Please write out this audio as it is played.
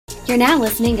You're now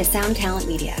listening to Sound Talent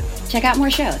Media. Check out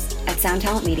more shows at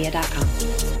soundtalentmedia.com.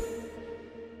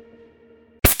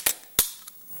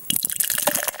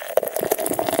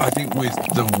 I think with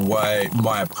the way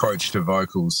my approach to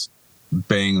vocals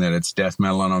being that it's death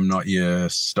metal and I'm not your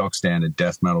stock standard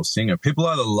death metal singer, people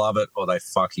either love it or they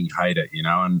fucking hate it, you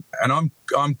know, and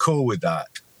I'm cool with that.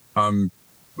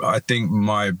 I think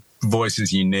my voice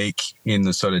is unique in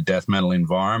the sort of death metal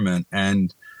environment,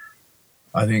 and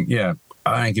I think, yeah,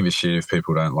 I don't give a shit if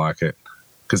people don't like it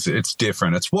because it's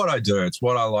different. It's what I do. It's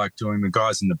what I like doing. The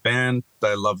guys in the band,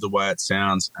 they love the way it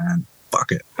sounds, and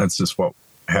fuck it. That's just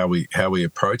how we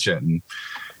approach it. And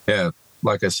yeah,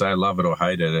 like I say, love it or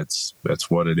hate it, that's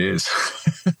what it is.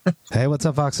 Hey, what's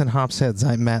up, Vox and Hops heads?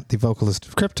 I'm Matt, the vocalist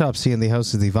of Cryptopsy and the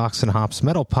host of the Vox and Hops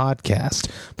Metal Podcast,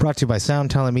 brought to you by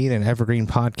Sound Talent Media and Evergreen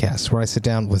Podcasts, where I sit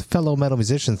down with fellow metal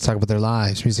musicians to talk about their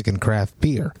lives, music, and craft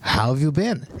beer. How have you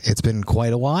been? It's been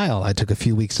quite a while. I took a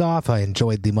few weeks off. I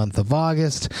enjoyed the month of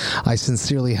August. I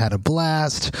sincerely had a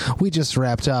blast. We just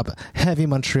wrapped up Heavy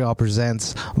Montreal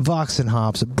Presents Vox and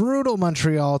Hops Brutal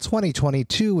Montreal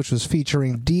 2022, which was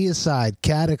featuring Deicide,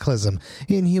 Cataclysm,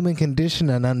 Inhuman Condition,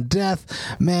 and Undeath.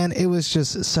 Man, it was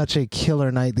just such a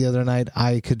killer night the other night.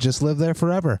 I could just live there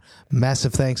forever.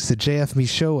 Massive thanks to JF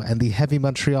Michaud and the Heavy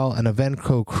Montreal and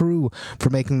Eventco crew for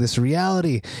making this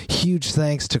reality. Huge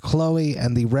thanks to Chloe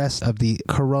and the rest of the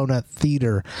Corona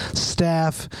Theater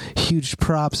staff. Huge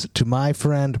props to my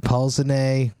friend Paul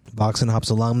Zanet, Vox and Hops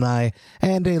alumni,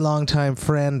 and a longtime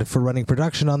friend for running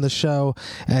production on the show.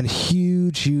 And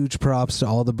huge props to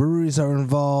all the breweries that are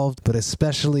involved, but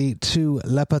especially to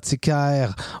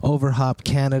L'Apothicaire, Overhop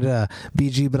Canada,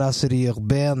 BG Brasserie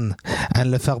Urbaine, and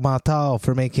Le Fermentor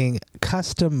for making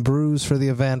custom brews for the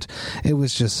event. It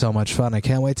was just so much fun. I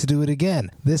can't wait to do it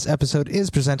again. This episode is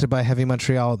presented by Heavy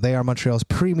Montreal. They are Montreal's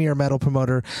premier metal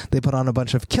promoter. They put on a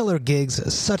bunch of killer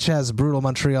gigs, such as Brutal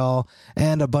Montreal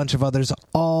and a bunch of others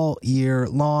all year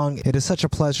long. It is such a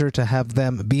pleasure to have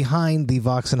them behind the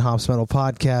Vox and Hops Metal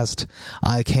Podcast.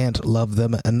 I can't love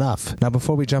them enough. Now,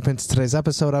 before we jump into today's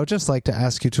episode, I would just like to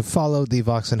ask you to follow the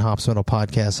Vox and Hops Metal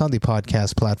Podcast on the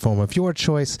podcast platform of your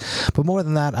choice. But more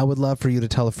than that, I would love for you to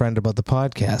tell a friend about the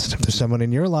podcast. If there's someone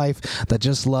in your life that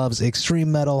just loves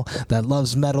extreme metal, that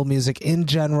loves metal music in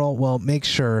general, well, make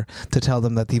sure to tell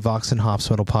them that the Vox and Hops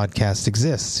Metal Podcast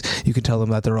exists. You can tell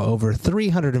them that there are over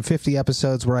 350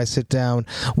 episodes where I sit down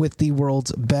with the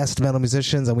world's best metal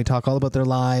musicians and we talk all about their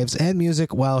lives and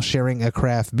music while sharing a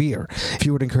craft beer. If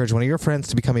you would encourage one of your friends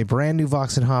to become a brand new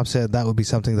Vox and Hops head, that would be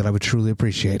something that I would truly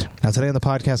appreciate. Now, today on the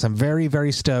podcast, I'm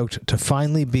very stoked to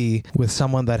finally be with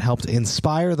someone that helped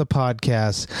inspire the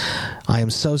podcast. I am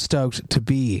so stoked to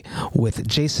be with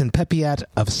Jason Pepiat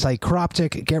of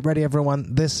Psychroptic. Get ready,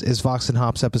 everyone. This is Vox and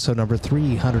Hops episode number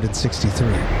 363.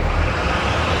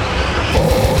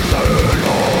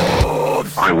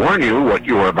 I warn you, what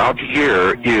you are about to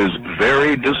hear is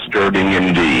very disturbing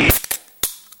indeed.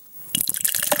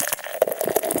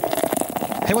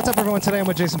 Hey, what's up, everyone? Today I'm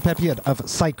with Jason Pepiat of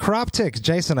Psychroptic.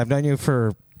 Jason, I've known you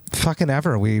for fucking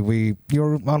ever. You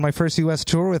were on my first U.S.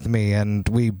 tour with me, and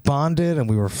we bonded, and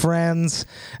we were friends,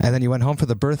 and then you went home for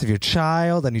the birth of your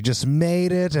child, and you just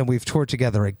made it, and we've toured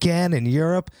together again in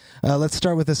Europe. Let's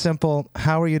start with a simple,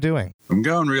 how are you doing? I'm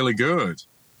going really good.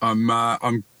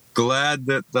 I'm glad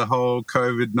that the whole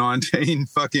COVID-19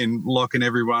 fucking locking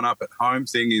everyone up at home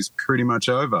thing is pretty much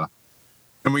over,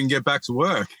 and we can get back to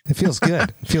work. It feels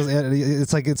good.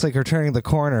 It's like we're turning the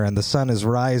corner and the sun is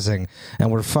rising,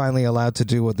 and we're finally allowed to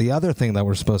do what the other thing that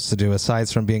we're supposed to do, aside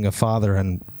from being a father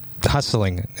and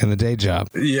hustling in a day job.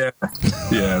 Yeah,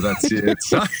 that's it.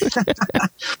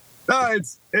 No,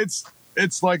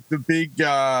 it's like the big,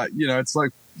 it's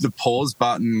like the pause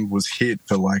button was hit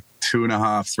for like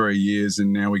 2.5, 3 years,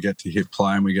 and now we get to hit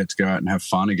play and we get to go out and have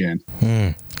fun again.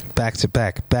 Back to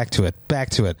it.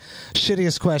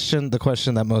 Shittiest question, the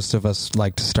question that most of us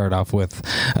like to start off with.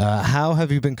 How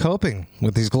have you been coping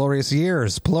with these glorious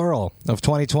years, plural, of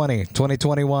 2020,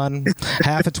 2021,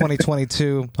 half of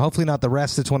 2022, hopefully not the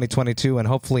rest of 2022, and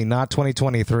hopefully not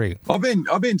 2023? I've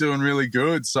been doing really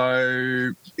good.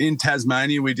 So in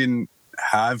Tasmania, we didn't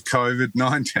have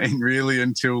COVID-19 really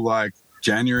until like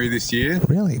January this year.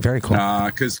 Really? Very cool.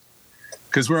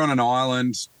 Because we're on an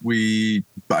island, we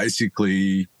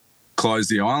basically closed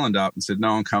the island up and said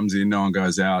no one comes in, no one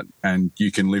goes out, and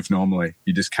you can live normally.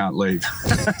 You just can't leave.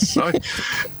 So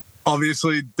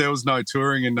obviously there was no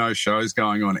touring and no shows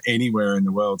going on anywhere in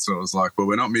the world. So it was like, well,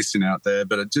 we're not missing out there.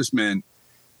 But it just meant,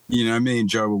 me and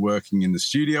Joe were working in the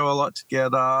studio a lot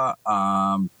together.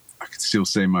 I could still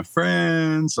see my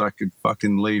friends. I could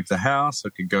fucking leave the house. I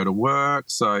could go to work.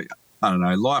 So I don't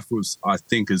know. Life was, I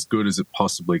think, as good as it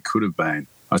possibly could have been.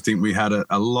 I think we had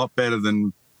a lot better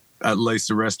than at least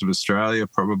the rest of Australia,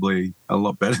 probably a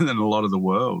lot better than a lot of the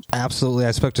world. Absolutely.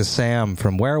 I spoke to Sam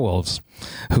from Werewolves,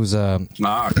 who's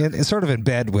sort of in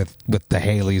bed with the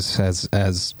Haleys,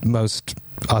 as most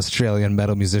Australian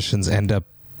metal musicians end up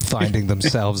finding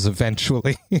themselves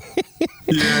eventually.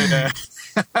 Yeah.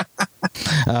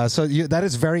 So that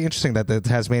is very interesting that the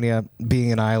Tasmania,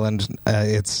 being an island,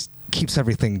 it keeps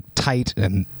everything tight,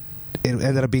 and it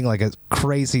ended up being like a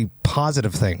crazy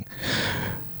positive thing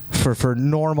for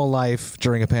normal life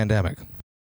during a pandemic.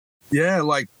 Yeah,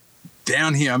 like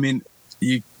down here, I mean,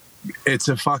 it's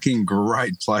a fucking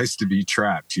great place to be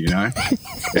trapped, you know?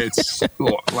 It's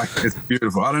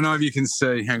beautiful. I don't know if you can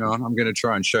see. Hang on, I'm going to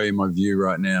try and show you my view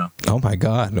right now. Oh my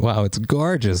God. Wow, it's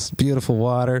gorgeous. Beautiful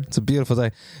water. It's a beautiful day.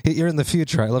 You're in the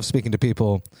future. I love speaking to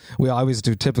people. We always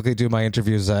typically do my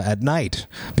interviews at night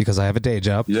because I have a day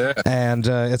job. Yeah. And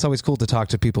it's always cool to talk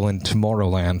to people in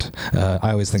Tomorrowland.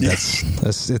 I always think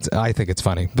I think it's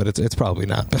funny, but it's probably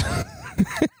not.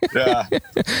 Yeah.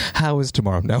 How is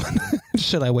tomorrow? No.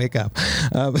 Should I wake up?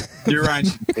 You're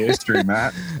ancient history,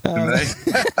 Matt.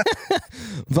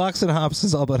 Vox and Hops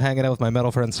is all about hanging out with my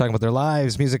metal friends, talking about their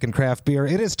lives, music, and craft beer.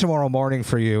 It is tomorrow morning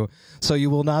for you, so you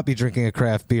will not be drinking a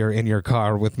craft beer in your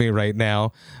car with me right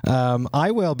now.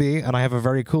 I will be, and I have a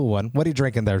very cool one. What are you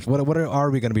drinking there? What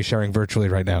are we going to be sharing virtually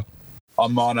right now?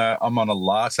 I'm on a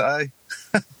latte.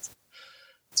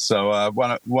 So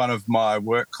one of my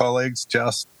work colleagues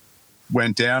just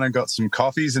went down and got some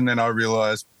coffees, and then I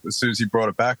realized as soon as he brought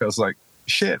it back, I was like,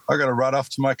 shit, I got to run off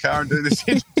to my car and do this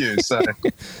interview. So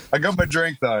I got my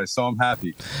drink, though, so I'm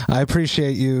happy. I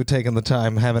appreciate you taking the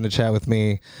time, having a chat with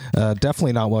me.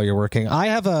 Definitely not while you're working. I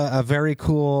have a very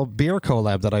cool beer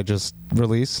collab that I just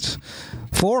released.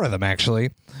 4 of them,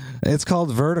 actually. It's called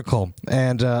Vertical.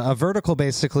 And a vertical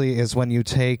basically is when you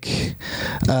take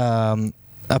a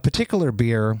particular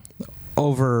beer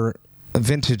over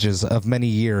vintages of many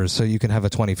years. So you can have a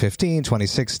 2015,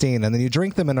 2016, and then you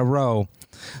drink them in a row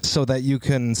so that you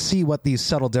can see what these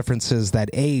subtle differences that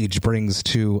age brings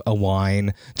to a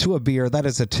wine, to a beer. That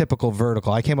is a typical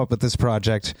vertical. I came up with this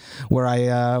project where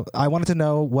I wanted to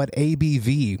know what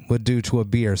ABV would do to a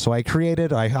beer. So I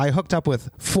hooked up with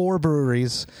 4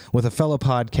 breweries with a fellow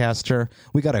podcaster.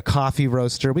 We got a coffee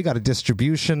roaster. We got a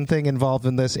distribution thing involved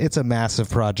in this. It's a massive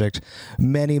project.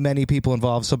 Many, many people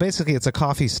involved. So basically it's a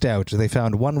coffee stout. They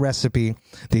found one recipe,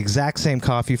 the exact same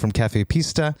coffee from Cafe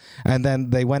Pista, and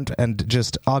then they went and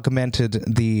just augmented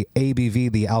the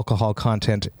ABV, the alcohol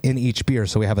content in each beer.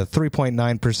 So we have a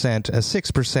 3.9%, a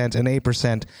 6%, an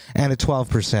 8%, and a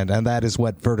 12%. And that is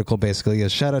what Vertical basically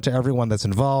is. Shout out to everyone that's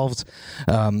involved.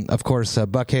 Of course,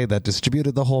 Buckhead that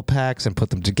distributed the whole packs and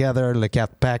put them together. Le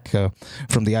Quatre Pack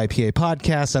from the IPA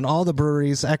podcast, and all the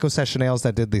breweries. Echo Session Ales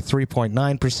that did the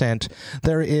 3.9%.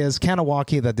 There is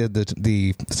Kanawaki that did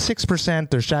the 6%.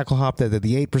 There's Shackle Hop that did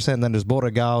the 8%. And then there's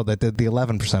Borregao that did the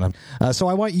 11%. So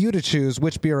I want you to choose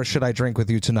which beer should I drink with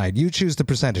you tonight. You choose the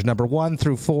percentage. Number 1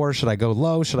 through 4. Should I go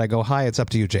low? Should I go high? It's up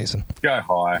to you, Jason. Go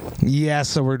high. Yes,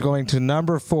 so we're going to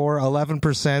number 4,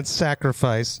 11%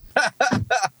 Sacrifice.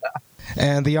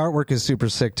 And the artwork is super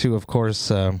sick, too, of course.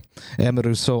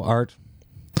 Emeruso art.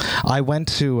 I went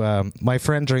to my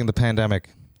friend during the pandemic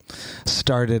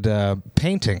started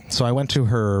painting. So I went to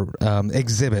her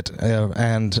exhibit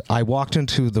and I walked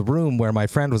into the room where my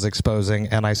friend was exposing,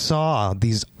 and I saw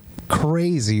these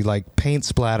crazy like paint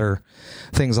splatter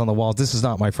things on the walls. This is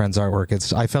not my friend's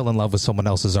artwork. I fell in love with someone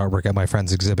else's artwork at my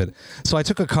friend's exhibit. So I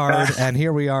took a card and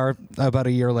here we are about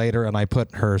a year later, and I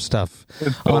put her stuff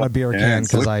on a beer can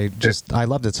because I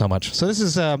loved it so much. So this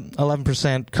is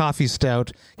 11% coffee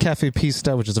stout, Cafe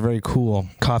Pista, which is a very cool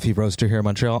coffee roaster here in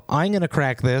Montreal. I'm going to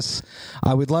crack this.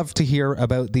 I would love to hear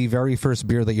about the very first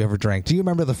beer that you ever drank. Do you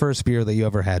remember the first beer that you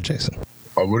ever had, Jason?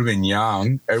 I would have been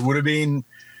young. It would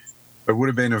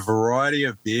have been a variety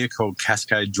of beer called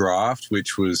Cascade Draft,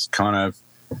 which was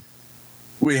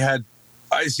we had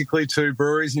basically 2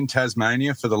 breweries in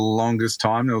Tasmania for the longest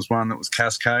time. There was one that was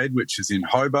Cascade, which is in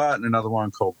Hobart, and another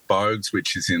one called Bogues,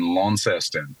 which is in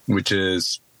Launceston, which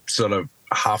is sort of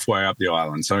halfway up the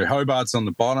island. So Hobart's on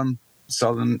the bottom,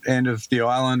 southern end of the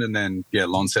island, and then,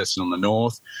 Launceston on the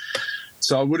north.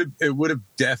 So it would have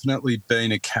definitely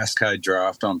been a Cascade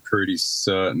Draft, I'm pretty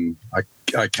certain.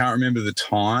 I can't remember the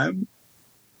time.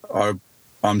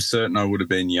 I'm certain I would have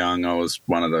been young. I was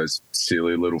one of those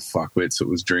silly little fuckwits that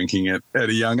was drinking it at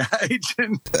a young age.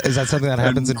 Is that something that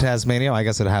happens in Tasmania? I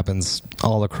guess it happens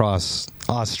all across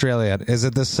Australia. Is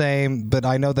it the same? But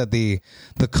I know that the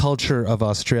culture of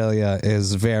Australia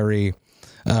is very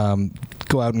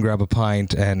go out and grab a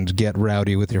pint and get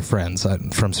rowdy with your friends,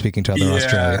 from speaking to other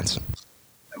Australians.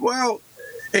 Well,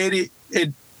 it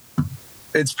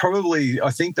it's probably,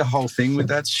 I think the whole thing with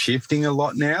that's shifting a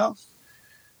lot now.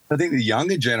 I think the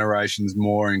younger generation's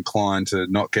more inclined to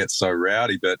not get so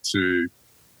rowdy, but to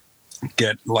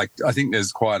get, like, I think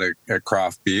there's quite a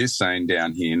craft beer scene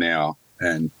down here now.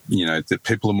 And, you know, that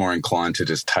people are more inclined to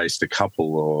just taste a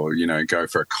couple or, you know, go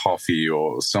for a coffee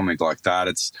or something like that.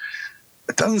 It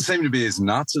doesn't seem to be as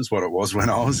nuts as what it was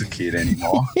when I was a kid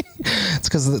anymore. It's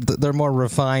because they're more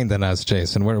refined than us,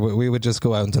 Jason. We would just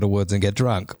go out into the woods and get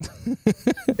drunk.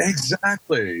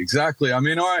 Exactly. I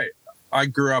mean, I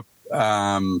grew up,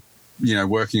 you know,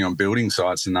 working on building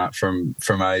sites and that from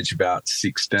age about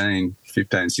 15,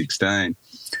 16.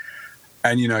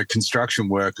 And, you know, construction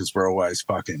workers were always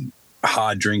fucking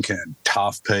hard drinking,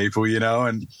 tough people, you know,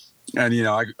 and you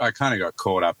know, I kind of got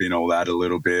caught up in all that a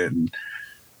little bit.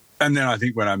 And then I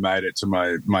think when I made it to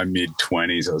my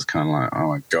mid-20s, I was kind of like, oh,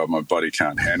 my God, my body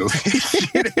can't handle this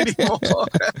shit anymore.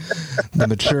 The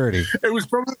maturity. It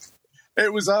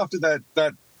was after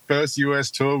that first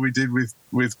US tour we did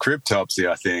with Cryptopsy,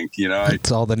 I think, you know.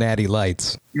 It's all the natty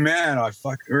lights. Man, I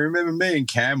remember me and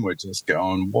Cam were just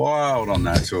going wild on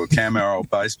that tour. Cam, our old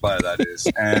bass player, that is.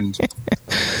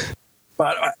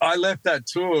 But I left that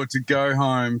tour to go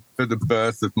home for the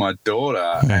birth of my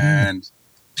daughter, and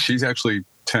she's actually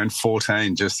turned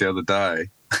 14 just the other day.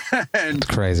 And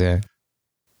crazy.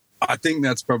 I think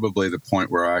that's probably the point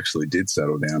where I actually did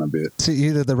settle down a bit. See,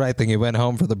 you did the right thing. You went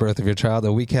home for the birth of your child,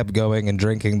 and we kept going and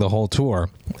drinking the whole tour.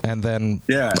 And then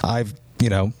I've, you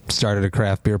know, started a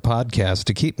craft beer podcast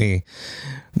to keep me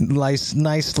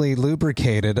nicely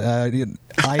lubricated.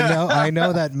 I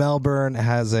know that Melbourne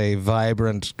has a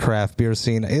vibrant craft beer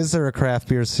scene. Is there a craft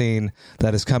beer scene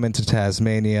that has come into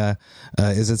Tasmania?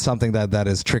 Is it something that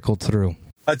has trickled through?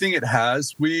 I think it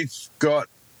has. We've got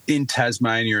in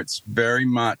Tasmania, it's very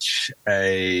much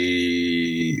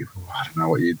I don't know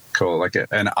what you'd call it, like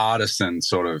an artisan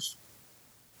sort of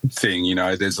thing. You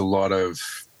know, there's a lot of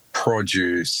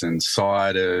produce and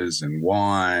ciders and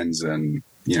wines and,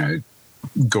 you know,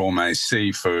 gourmet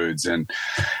seafoods, and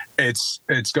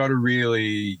it's got a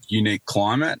really unique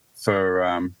climate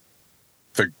for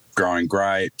growing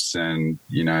grapes and,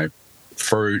 you know,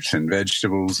 fruit and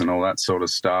vegetables and all that sort of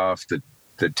stuff.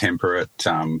 The temperate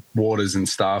waters and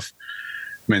stuff.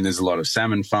 I mean, there's a lot of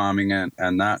salmon farming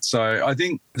and that. So I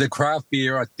think the craft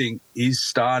beer, is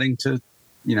starting to,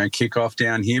 you know, kick off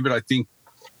down here. But I think,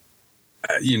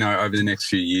 you know, over the next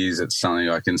few years, it's something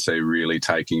I can see really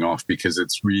taking off, because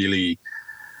it's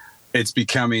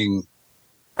becoming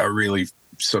a really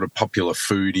sort of popular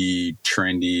foodie,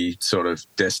 trendy sort of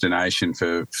destination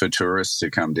for tourists to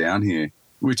come down here.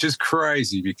 Which is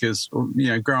crazy because, you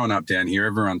know, growing up down here,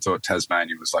 everyone thought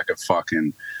Tasmania was like a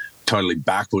fucking totally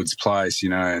backwards place. You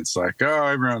know, it's like, oh,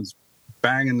 everyone's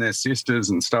banging their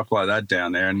sisters and stuff like that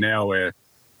down there. And now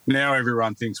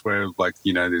everyone thinks we're like,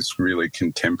 you know, this really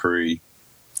contemporary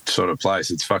sort of place.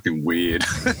 It's fucking weird.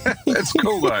 It's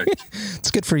cool though.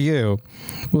 It's good for you.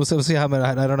 We'll see how many.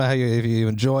 I don't know if you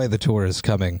enjoy the tourists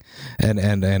coming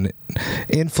and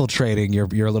infiltrating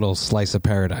your little slice of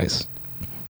paradise.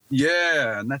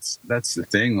 Yeah, and that's the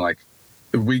thing. Like,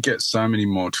 we get so many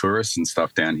more tourists and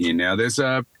stuff down here now. There's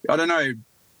I don't know,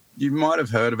 you might have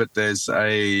heard of it. There's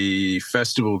a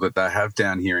festival that they have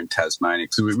down here in Tasmania.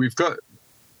 So we've got,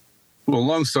 well,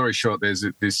 long story short, there's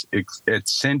this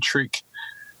eccentric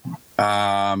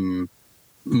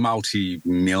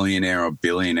multi-millionaire or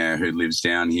billionaire who lives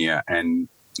down here, and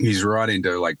he's right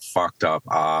into like fucked up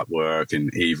artwork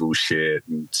and evil shit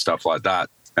and stuff like that.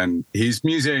 And his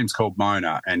museum's called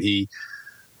Mona, and he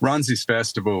runs this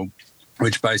festival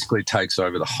which basically takes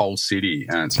over the whole city,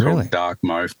 and it's called Dark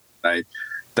Mo. They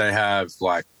have,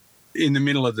 like, in the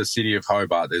middle of the city of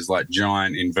Hobart, there's like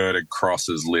giant inverted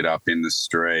crosses lit up in the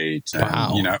street. Wow.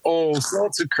 And, you know, all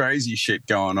sorts of crazy shit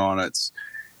going on. It's,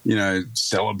 you know,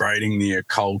 celebrating the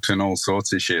occult and all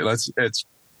sorts of shit.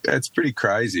 It's pretty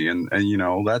crazy. And, you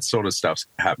know, all that sort of stuff's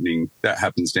happening. That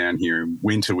happens down here in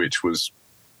winter, which was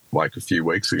like a few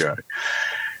weeks ago.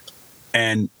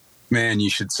 And man, you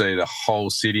should see the whole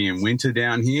city in winter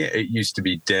down here. It used to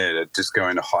be dead. It just go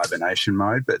into hibernation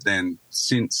mode. But then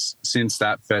since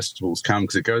that festival's come,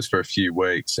 because it goes for a few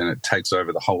weeks and it takes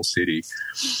over the whole city,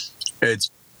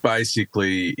 it's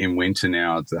basically in winter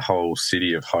now, the whole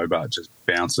city of Hobart just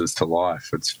bounces to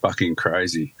life. It's fucking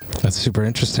crazy. That's super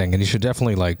interesting. And you should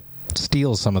definitely like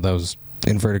steal some of those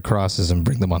inverted crosses and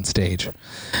bring them on stage.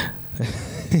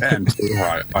 And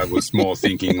I was more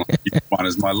thinking like one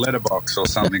as my letterbox or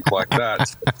something like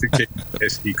that to keep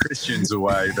pesky Christians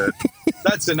away, but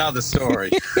that's another story.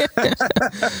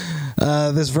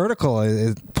 This vertical,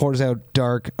 it pours out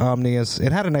dark, ominous.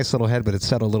 It had a nice little head, but it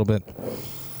settled a little bit.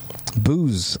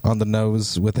 booze on the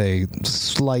nose with a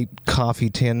slight coffee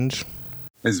tinge.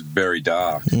 It's very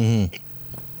dark. Mm-hmm.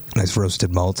 Nice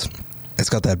roasted malts. It's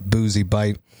got that boozy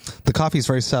bite. The coffee's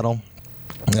very subtle.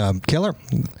 Killer.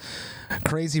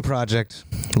 Crazy project.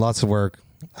 Lots of work.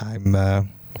 I'm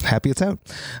happy it's out.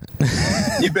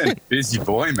 You've been a busy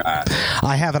boy, Matt.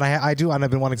 I have, and I do, and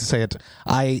I've been wanting to say it.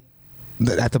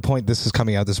 At the point this is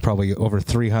coming out, there's probably over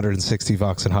 360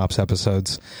 Vox and Hops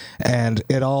episodes, and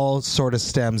it all sort of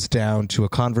stems down to a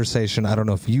conversation. I don't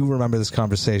know if you remember this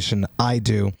conversation. I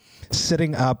do.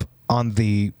 Sitting up on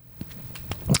the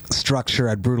structure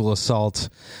at Brutal Assault,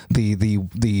 the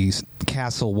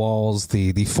castle walls,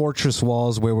 the fortress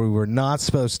walls where we were not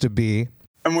supposed to be.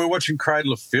 And we're watching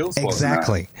Cradle of Filth.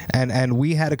 Exactly. And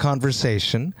we had a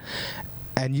conversation,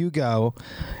 and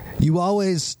you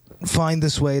always find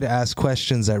this way to ask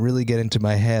questions that really get into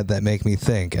my head that make me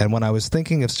think. And when I was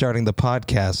thinking of starting the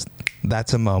podcast,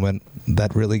 that's a moment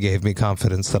that really gave me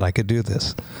confidence that I could do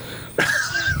this.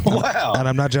 Wow. And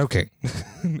I'm not joking.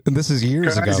 And this is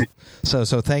years ago.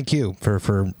 So thank you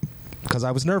for because I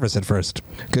was nervous at first.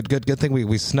 Good thing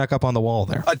we snuck up on the wall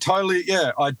there. I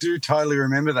do totally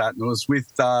remember that. And it was with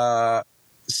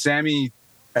Sammy,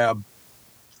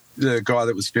 the guy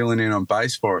that was filling in on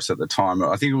bass for us at the time.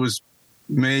 I think it was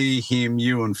me, him,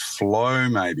 you, and Flo,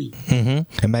 maybe.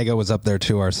 Mm-hmm. And Mego was up there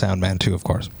too, our sound man too, of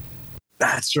course.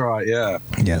 That's right, yeah.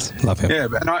 Yes, love him. Yeah,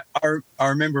 and I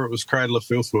remember it was Cradle of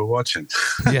Filth we were watching.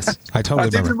 Yes, I totally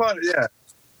remember.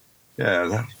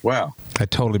 Yeah, wow. I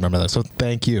totally remember that, so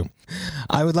thank you.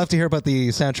 I would love to hear about the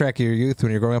soundtrack of your youth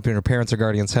when you're growing up in your parents' or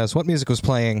guardians' house. What music was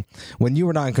playing when you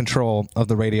were not in control of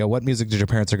the radio? What music did your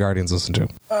parents or guardians listen to?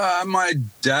 My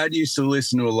dad used to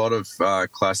listen to a lot of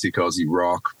classic Aussie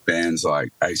rock bands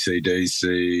like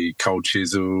AC/DC, Cold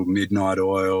Chisel, Midnight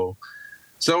Oil.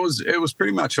 So it was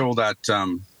pretty much all that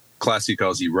classic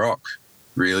Aussie rock,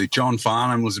 really. John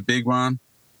Farnham was a big one.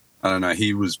 I don't know,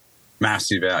 he was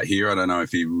massive out here. I don't know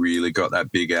if he really got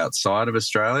that big outside of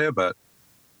Australia, but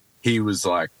he was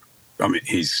like, I mean,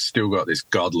 he's still got this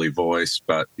godly voice,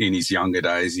 but in his younger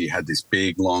days, he had this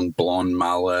big, long, blonde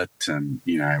mullet, and,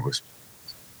 you know,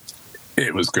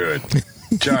 it was good.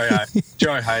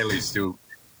 Joe Haley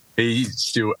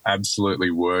still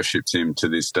absolutely worships him to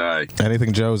this day.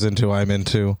 Anything Joe's into, I'm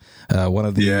into. One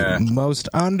of the most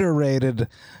underrated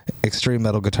extreme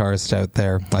metal guitarists out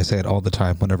there. I say it all the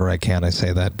time. Whenever I can, I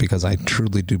say that because I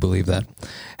truly do believe that.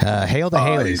 Hail the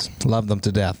Haleys. Love them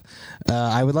to death.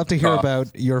 I would love to hear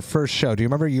about your first show. Do you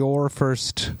remember your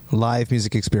first live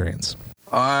music experience?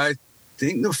 I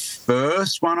think the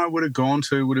first one I would have gone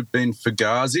to would have been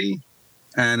Fugazi,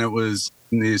 and it was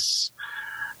this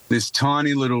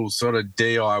tiny little sort of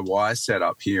DIY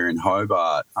setup here in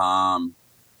Hobart. I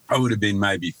would have been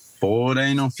maybe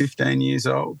 14 or 15 years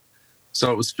old. So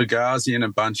it was Fugazi and a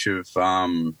bunch of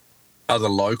other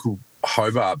local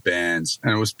Hobart bands.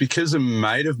 And it was because a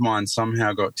mate of mine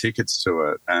somehow got tickets to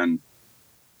it. And,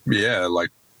 yeah,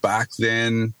 like back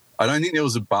then, I don't think there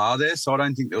was a bar there, so I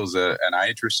don't think there was an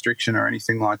age restriction or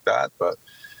anything like that. But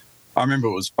I remember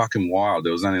it was fucking wild.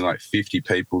 There was only like 50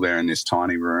 people there in this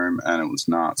tiny room, and it was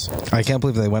nuts. I can't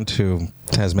believe they went to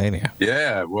Tasmania.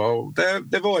 Yeah, well,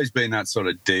 they've always been that sort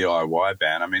of DIY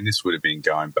band. I mean, this would have been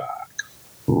going back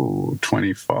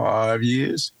 25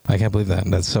 years. I can't believe that.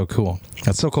 That's so cool.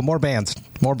 That's so cool. More bands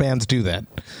do that.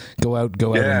 Go out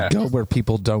and go where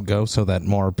people don't go, so that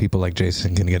more people like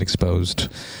Jason can get exposed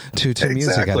to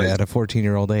music at a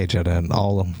 14-year-old age, at an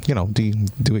all,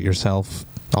 do it yourself,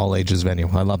 all ages venue.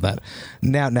 I love that.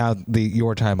 Now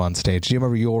your time on stage. Do you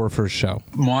remember your first show?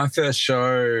 My first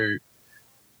show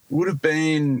would have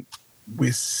been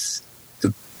with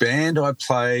the band I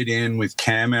played in with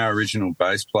Cam, our original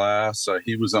bass player. So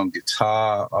he was on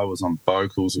guitar, I was on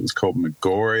vocals. It was called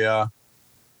Megoria.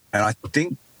 And I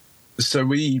think, so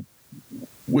we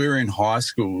were in high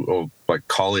school or like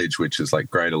college, which is like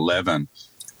grade 11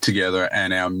 together.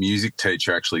 And our music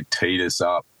teacher actually teed us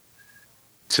up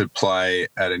to play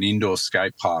at an indoor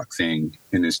skate park thing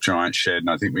in this giant shed, and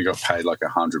I think we got paid like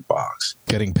 $100.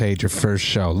 Getting paid your first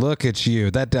show. Look at you.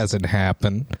 That doesn't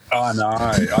happen. Oh, no.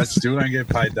 I still don't get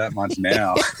paid that much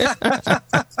now.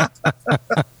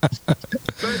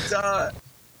 But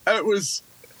it was,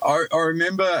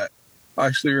 I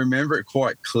actually remember it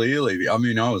quite clearly. I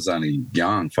mean, I was only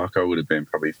young. Fuck, I would have been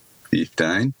probably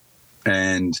 15.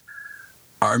 And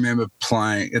I remember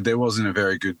playing, there wasn't a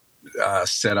very good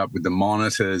set up with the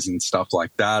monitors and stuff like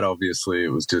that. Obviously, it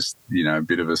was just, a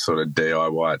bit of a sort of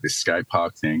DIY at this skate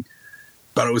park thing.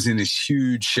 But it was in this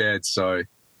huge shed, so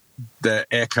the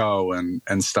echo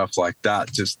and stuff like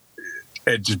that just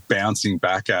bouncing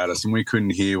back at us, and we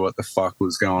couldn't hear what the fuck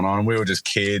was going on. And we were just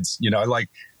kids, like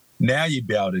Now you'd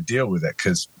be able to deal with it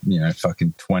because,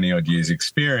 fucking 20 odd years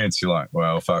experience. You're like,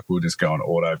 well, fuck, we'll just go on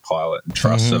autopilot and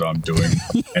trust that I'm doing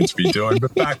what I'm meant to be doing.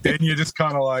 But back then you're just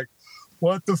kind of like,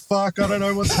 what the fuck? I don't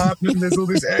know what's happening. There's all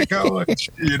this echo,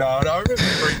 and I remember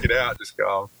freaking out, just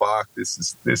going, "Fuck,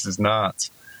 this is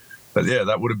nuts." But yeah,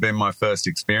 that would have been my first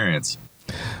experience.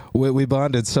 We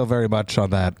bonded so very much on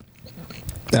that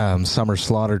Summer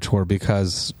Slaughter tour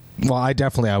because, well, I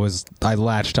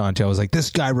latched onto. I was like, this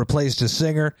guy replaced a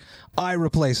singer. I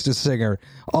replaced a singer.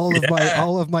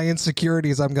 All of my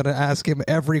insecurities, I'm going to ask him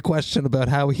every question about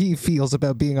how he feels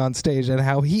about being on stage and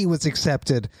how he was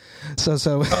accepted. So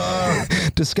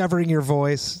discovering your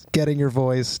voice, getting your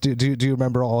voice. Do you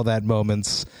remember all that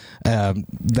moments?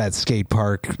 That skate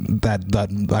park,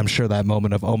 that I'm sure that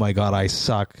moment of, oh my God, I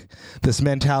suck. This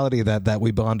mentality that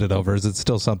we bonded over, is it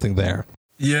still something there?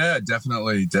 Yeah,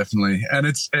 definitely. And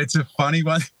it's a funny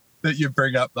one that you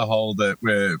bring up, the whole that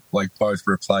we're like both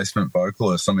replacement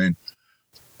vocalists. I mean,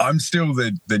 I'm still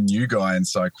the new guy in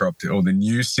Psychroptic, or the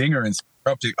new singer in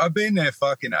Psychroptic. I've been there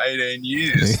fucking 18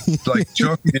 years. Like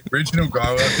Chalky, the original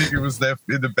guy, I think he was there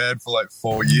in the band for like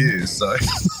 4 years. So,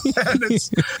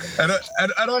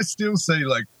 and I still see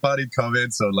like funny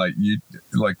comments on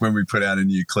like when we put out a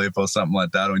new clip or something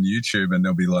like that on YouTube, and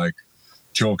they'll be like,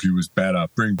 Chalky was better.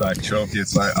 Bring back Chalky.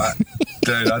 It's like,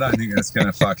 dude, I don't think that's going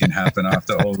to fucking happen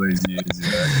after all these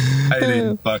years.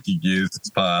 18 fucking years has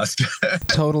passed.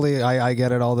 Totally, I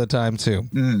get it all the time too.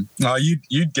 Oh,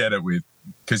 you'd get it with,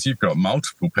 because you've got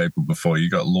multiple people before. You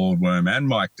got Lord Worm and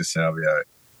Mike DeSalvio,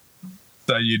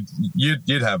 so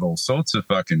you'd have all sorts of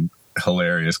fucking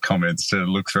hilarious comments to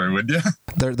look through, wouldn't you?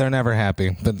 They're never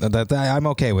happy, but I'm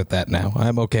okay with that now.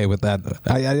 I'm okay with that.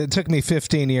 It took me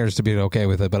 15 years to be okay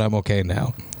with it, but I'm okay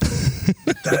now.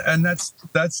 And that's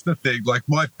the thing. Like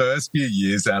my first few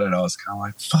years at it, I was kind of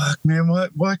like, "Fuck, man,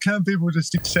 why can't people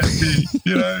just accept me?"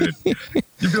 You'd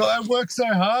be like, "I work so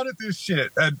hard at this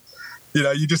shit," and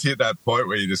you just hit that point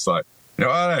where you're just like,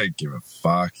 I don't give a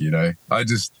fuck.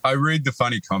 I read the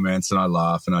funny comments and I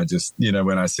laugh, and I just,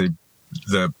 when I see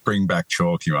the bring back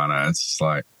Chalky one, it's just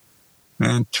like,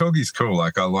 man, Chalky's cool.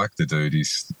 Like, I like the dude.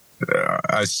 He's,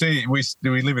 I see, we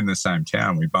live in the same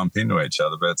town. We bump into each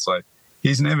other, but it's like,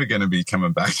 he's never going to be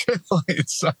coming back to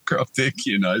it's Psychroptic,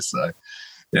 So,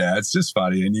 yeah, it's just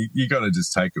funny. And you got to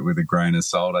just take it with a grain of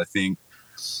salt, I think.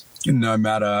 No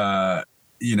matter,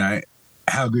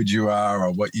 how good you are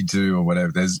or what you do or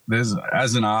whatever, there's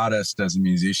as an artist, as a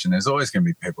musician, there's always going to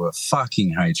be people that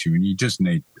fucking hate you, and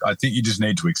I think you just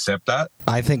need to accept that.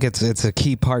 I think it's a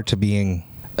key part to being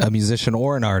a musician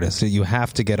or an artist. You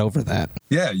have to get over that.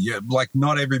 Yeah, like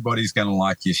not everybody's going to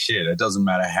like your shit. It doesn't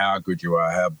matter how good you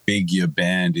are, how big your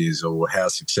band is, or how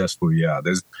successful you are.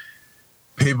 There's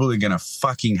people are going to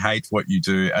fucking hate what you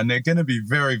do, and they're going to be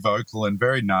very vocal and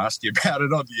very nasty about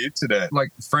it on the internet.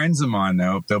 Like friends of mine,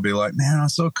 they'll be like, man, I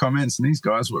saw comments and these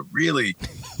guys were really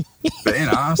being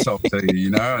arseholes to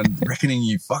you, and reckoning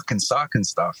you fucking suck and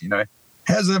stuff,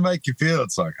 How does that make you feel?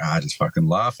 It's like, I just fucking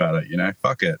laugh at it,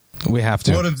 fuck it. We have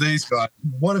to. What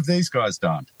have these guys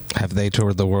done? Have they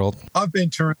toured the world? I've been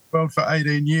touring the world for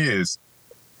 18 years.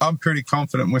 I'm pretty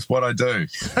confident with what I do.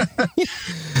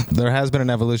 There has been an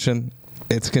evolution.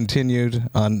 It's continued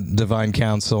on Divine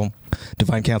Council.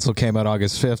 Divine Council came out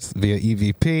August 5th via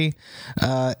EVP.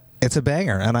 It's a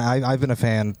banger, and I've been a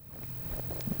fan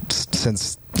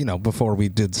since, before we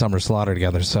did Summer Slaughter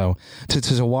together. So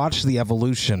to watch the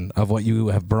evolution of what you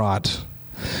have brought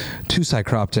to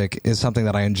Psychroptic is something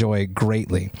that I enjoy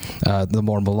greatly. The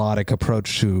more melodic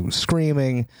approach to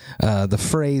screaming, the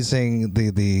phrasing,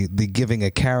 the giving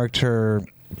a character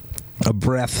a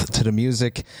breath to the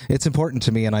music. It's important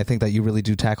to me, and I think that you really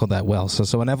do tackle that well.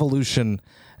 So an evolution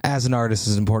as an artist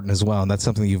is important as well, and that's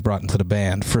something you've brought into the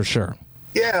band for sure.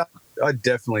 Yeah, I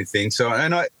definitely think so.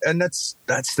 And that's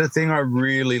the thing I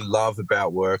really love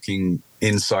about working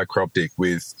in Psychroptic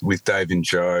with Dave and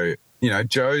Joe.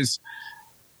 Joe's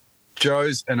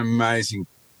an amazing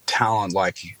talent.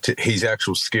 Like his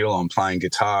actual skill on playing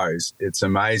guitars, it's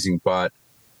amazing. But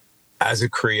as a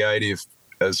creative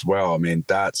as well, I mean,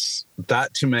 that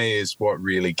to me is what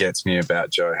really gets me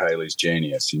about Joe Haley's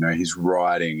genius. His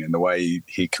writing and the way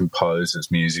he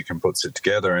composes music and puts it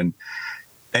together.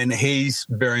 And he's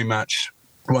very much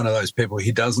one of those people.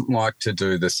 He doesn't like to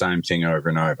do the same thing over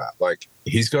and over. Like,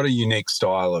 he's got a unique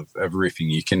style of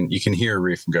riffing. You can hear a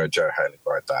riff and go, Joe Haley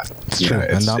wrote that. It's true.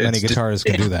 And not many guitarists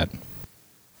can do that.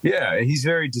 Yeah, he's a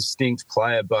very distinct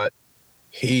player, but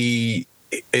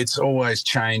it's always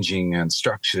changing, and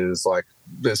structures, like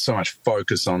there's so much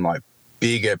focus on like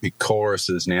big epic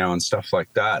choruses now and stuff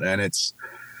like that. And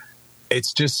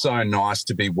it's just so nice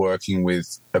to be working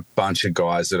with a bunch of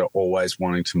guys that are always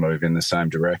wanting to move in the same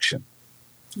direction,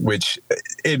 which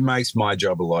it makes my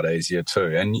job a lot easier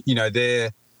too. And, you know,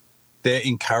 they're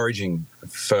encouraging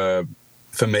for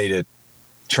me to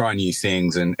try new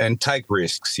things and take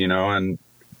risks, you know. And,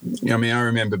 I mean, I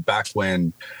remember back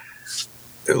when,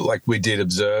 like, we did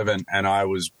Observe and I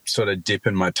was sort of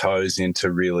dipping my toes into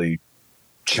really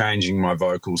changing my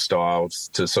vocal styles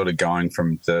to sort of going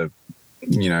from the,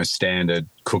 you know, standard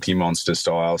Cookie Monster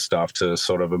style stuff to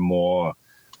sort of a more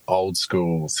old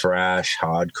school thrash,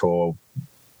 hardcore,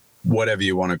 whatever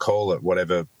you want to call it,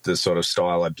 whatever the sort of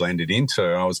style I blended into.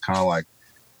 I was kind of like,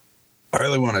 I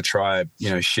really want to try, you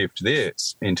know, shift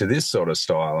this into this sort of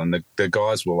style. And the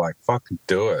guys were like, fucking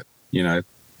do it, you know,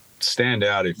 stand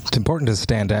out. It's important to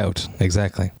stand out.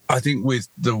 Exactly. I think with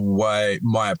the way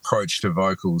my approach to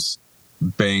vocals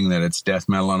being that it's death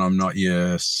metal and I'm not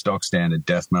your stock standard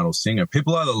death metal singer,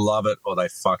 people either love it or they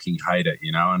fucking hate it,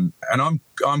 you know, and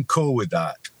I'm cool with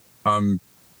that.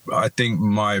 I think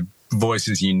my voice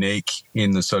is unique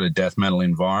in the sort of death metal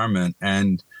environment,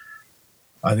 and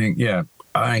I think, yeah,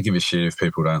 I don't give a shit if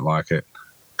people don't like it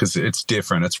because it's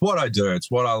different. It's what I do. It's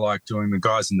what I like doing. The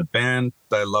guys in the band,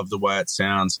 they love the way it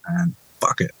sounds, and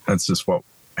fuck it. That's just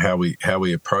how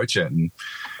we approach it. And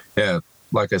yeah,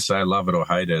 like I say, love it or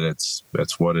hate it,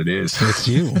 it's what it is. It's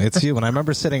you. It's you. And I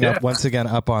remember sitting up once again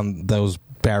up on those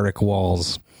barrack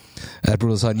walls at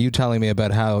Brutal Assault, you telling me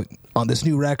about how on this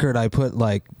new record I put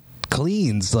like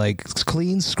clean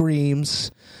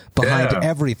screams behind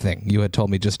everything you had told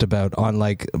me just about on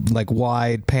like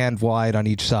wide, panned wide on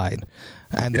each side.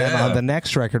 And then on the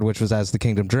next record, which was As the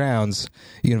Kingdom Drowns,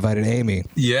 you invited Amy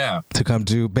to come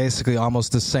do basically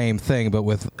almost the same thing, but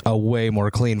with a way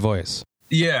more clean voice.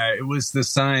 Yeah, it was the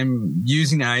same.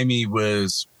 Using Amy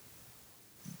was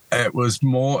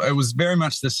very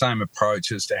much the same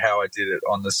approach as to how I did it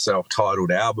on the self-titled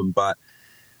album. But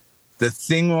the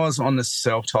thing was, on the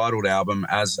self-titled album,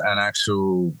 as an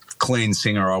actual clean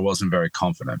singer, I wasn't very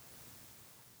confident.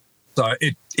 So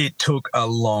it took a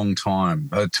long time.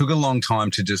 It took a long time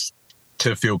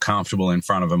to feel comfortable in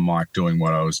front of a mic doing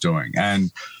what I was doing.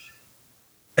 And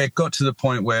it got to the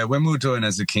point where when we were doing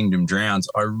As the Kingdom Drowns,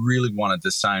 I really wanted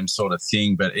the same sort of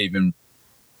thing, but even,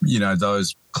 you know,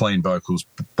 those clean vocals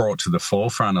brought to the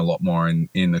forefront a lot more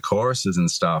in the choruses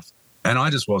and stuff. And I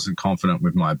just wasn't confident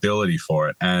with my ability for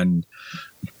it. And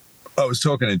I was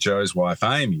talking to Joe's wife,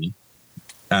 Amy,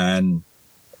 and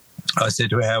I said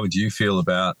to her, how would you feel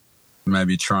about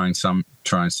maybe trying some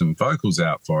vocals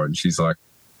out for it? And she's like,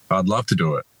 I'd love to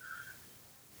do it.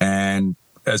 And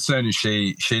as soon as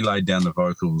she laid down the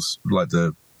vocals, like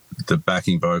the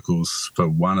backing vocals for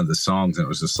one of the songs, and it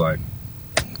was just like,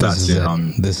 that's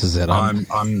it. This is it. I'm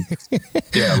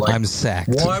yeah, like, I'm sacked.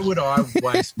 Why would I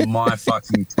waste my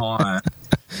fucking time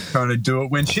trying to do it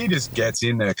when she just gets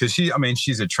in there? Because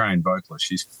she's a trained vocalist.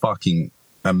 She's fucking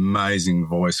amazing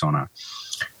voice on her.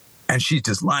 And she's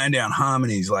just laying down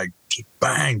harmonies like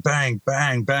bang, bang,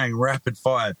 bang, bang, rapid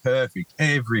fire, perfect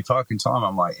every fucking time.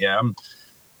 I'm like, yeah,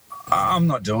 I'm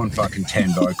not doing fucking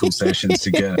 10 vocal sessions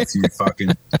to get a few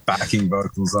fucking backing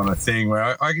vocals on a thing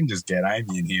where I can just get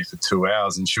Amy in here for 2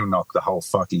 hours and she'll knock the whole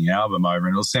fucking album over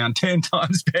and it'll sound 10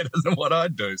 times better than what I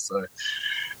do. So,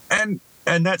 and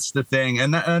that's the thing.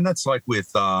 And that's like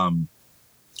with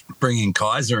bringing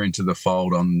Kaiser into the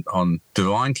fold on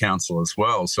Divine Council as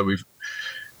well. So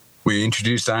we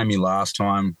introduced Amy last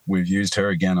time. We've used her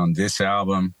again on this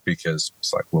album because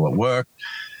it's like, will it work?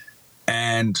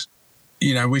 And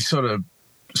you know, we sort of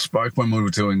spoke when we were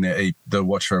doing the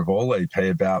Watcher of All EP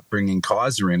about bringing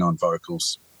Kaiser in on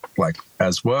vocals, like,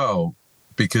 as well,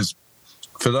 because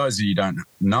for those of you who don't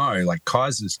know, like,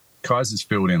 Kaiser's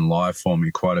filled in live for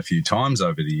me quite a few times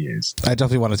over the years. I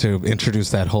definitely wanted to introduce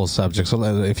that whole subject, so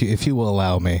if you will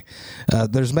allow me.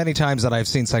 There's many times that I've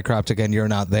seen Psychroptic and you're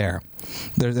not there.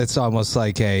 It's almost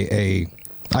like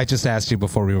I just asked you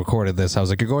before we recorded this. I was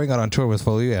like, you're going out on tour with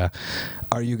Fallujah.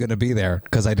 Are you going to be there?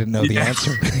 Because I didn't know the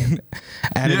answer.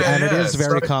 and it is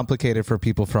very complicated for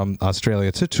people from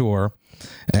Australia to tour.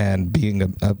 And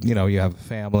being, you have a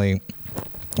family,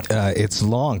 it's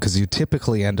long because you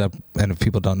typically end up, and if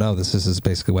people don't know, this is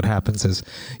basically what happens, is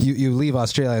you leave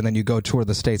Australia and then you go tour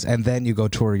the States and then you go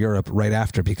tour Europe right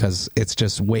after because it's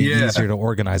just way easier to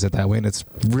organize it that way. And it's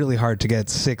really hard to get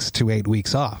 6 to 8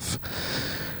 weeks off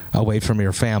away from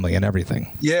your family and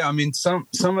everything. Yeah, I mean, some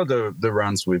of the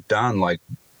runs we've done, like,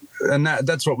 and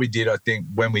that's what we did, I think,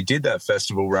 when we did that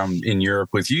festival run in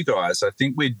Europe with you guys. I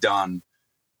think we'd done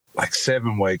like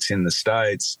 7 weeks in the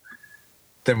States.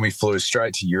 Then we flew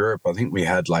straight to Europe. I think we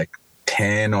had like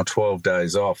 10 or 12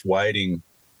 days off waiting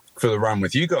for the run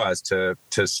with you guys to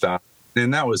start.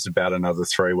 then that was about another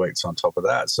 3 weeks on top of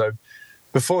that. So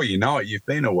before you know it, you've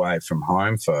been away from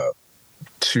home for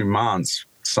 2 months,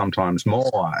 sometimes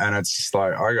more. And it's just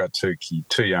like, I got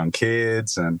two young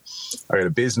kids, and I got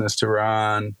a business to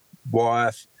run,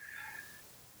 wife.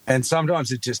 And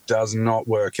sometimes it just does not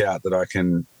work out that I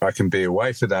can be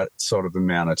away for that sort of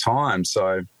amount of time.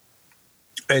 So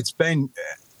it's been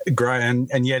great.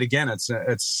 And yet again,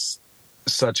 it's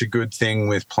such a good thing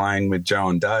with playing with Joe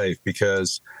and Dave,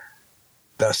 because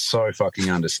they're so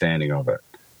fucking understanding of it.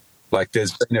 Like,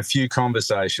 there's been a few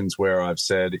conversations where I've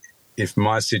said, if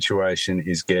my situation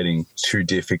is getting too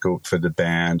difficult for the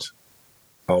band,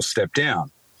 I'll step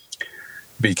down.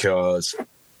 Because,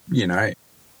 you know,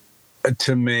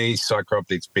 to me,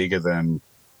 Psychroptic's bigger than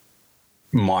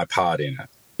my part in it.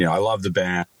 You know, I love the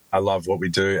band. I love what we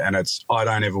do. And I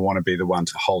don't ever want to be the one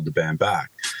to hold the band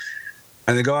back.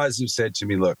 And the guys have said to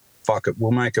me, look, fuck it,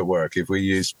 we'll make it work. If we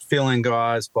use fill-in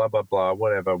guys, blah, blah, blah,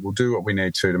 whatever, we'll do what we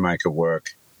need to make it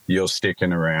work. You're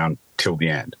sticking around till the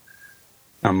end.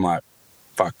 I'm like,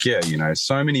 fuck yeah, you know,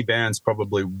 so many bands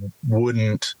probably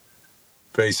wouldn't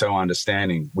be so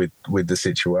understanding with the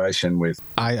situation. With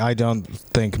I don't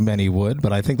think many would,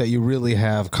 but I think that you really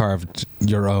have carved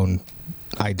your own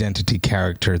identity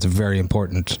character. It's very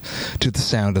important to the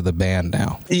sound of the band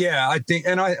now. Yeah, I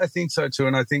think so too,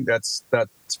 and I think that's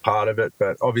part of it.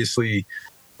 But obviously,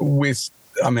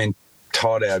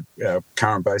 Todd, our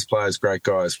current bass player, is a great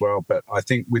guy as well. But I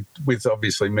think with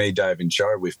obviously me, Dave, and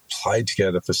Joe, we've played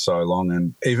together for so long,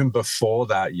 and even before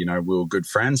that, you know, we were good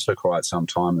friends for quite some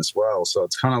time as well. So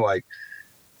it's kind of like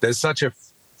there's such a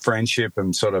friendship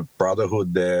and sort of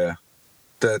brotherhood there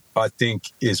that I think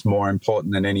is more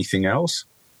important than anything else,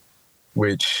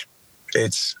 which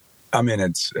it's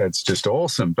just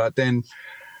awesome. But then,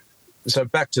 so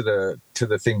back to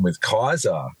the thing with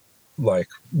Kaiser, like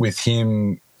with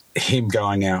him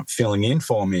going out filling in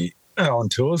for me on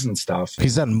tours and stuff.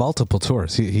 He's done multiple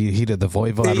tours. He did the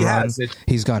Voivod run.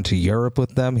 He's gone to Europe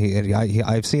with them.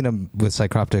 I've seen him with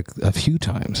Psychroptic a few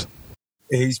times.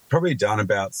 He's probably done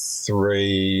about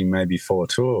 3, maybe 4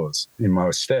 tours in my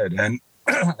stead. And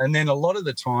then a lot of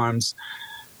the times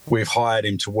we've hired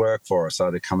him to work for us,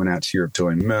 either coming out to Europe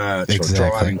doing merch or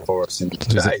driving for us in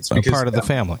the States. He's a part of the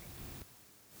family.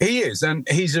 He is, and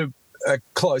he's a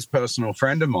close personal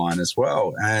friend of mine as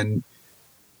well. And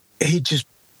he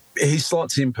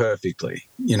slots in perfectly.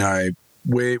 You know,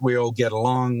 we all get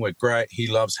along. We're great. He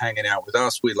loves hanging out with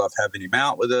us. We love having him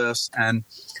out with us. And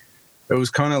it was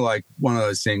kind of like one of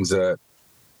those things that,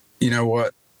 you know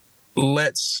what,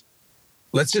 let's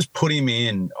just put him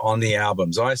in on the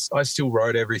albums. I still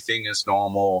wrote everything as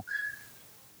normal.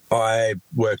 I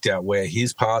worked out where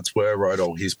his parts were, wrote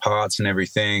all his parts and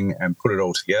everything, and put it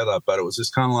all together. But it was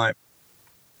just kind of like,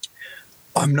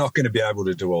 I'm not going to be able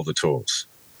to do all the tours.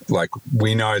 Like,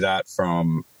 we know that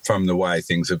from the way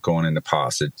things have gone in the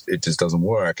past. It just doesn't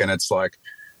work. And it's like,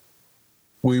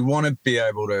 we want to be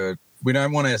able to, we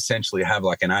don't want to essentially have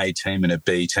like an A team and a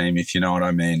B team, if you know what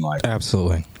I mean. Like,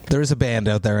 absolutely. There is a band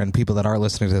out there, and people that are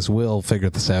listening to this will figure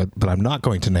this out, but I'm not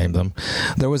going to name them.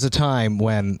 There was a time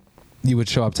when you would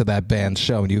show up to that band's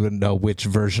show and you wouldn't know which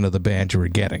version of the band you were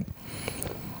getting.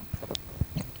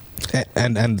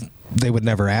 And they would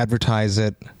never advertise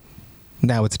it.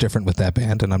 Now it's different with that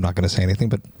band, and I'm not going to say anything,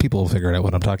 but people will figure out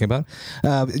what I'm talking about.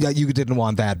 You didn't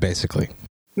want that, basically.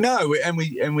 No,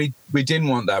 we didn't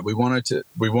want that. We wanted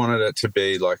it to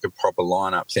be like a proper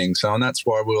lineup thing. So, and that's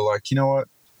why we were like, you know what,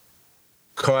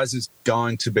 Kaiser's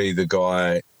going to be the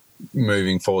guy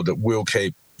moving forward that will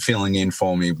keep filling in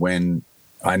for me when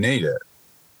I need it.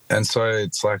 And so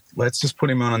it's like, let's just put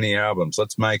him on the albums.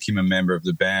 Let's make him a member of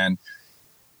the band.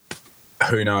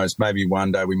 Who knows? Maybe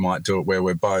one day we might do it where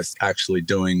we're both actually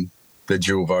doing the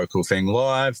dual vocal thing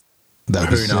live.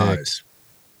 Who knows?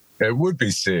 It would be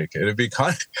sick. It'd be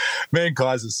kind of, me and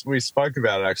Kaiser, we spoke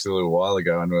about it actually a little while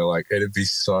ago, and we were like, it'd be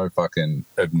so fucking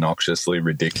obnoxiously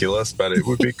ridiculous, but it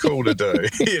would be cool to do,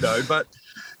 you know. But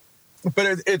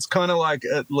it's kind of like,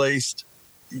 at least,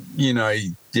 you know,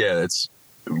 yeah, it's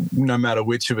no matter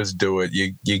which of us do it,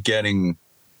 you're getting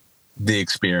the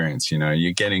experience, you know.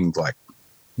 You're getting like,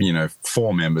 you know,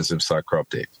 4 members of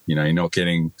Psychroptic. You know, you're not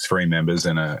getting 3 members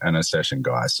and a session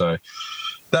guy. So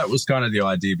that was kind of the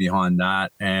idea behind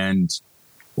that. And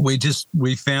we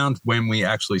found when we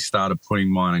actually started putting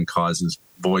mine and Kaiser's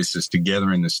voices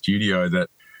together in the studio that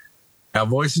our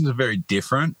voices are very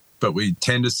different, but we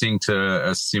tend to sing to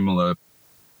a similar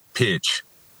pitch.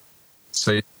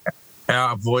 So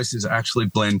our voices actually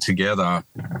blend together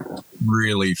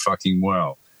really fucking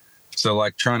well. So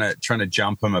like trying to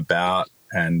jump them about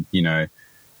and, you know,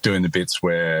 doing the bits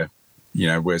where, you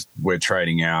know, we're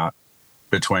trading out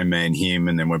between me and him,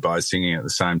 and then we're both singing at the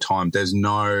same time. There's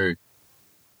no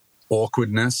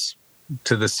awkwardness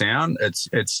to the sound.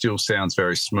 It still sounds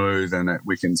very smooth, and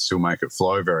we can still make it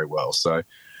flow very well. So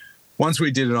once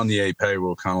we did it on the EP, we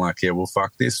were kind of like, yeah, well,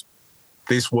 fuck this.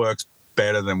 This works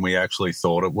better than we actually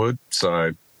thought it would.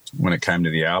 So when it came to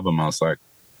the album, I was like,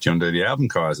 do you want to do the album,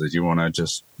 Kaiser? Do you want to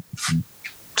just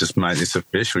make this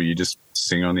official? You just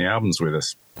sing on the albums with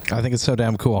us. I think it's so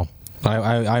damn cool.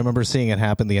 I remember seeing it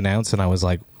happen, the announce, and I was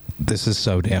like, this is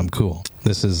so damn cool.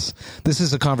 This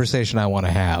is a conversation I want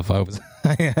to have.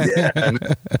 Yeah.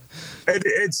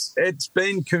 It's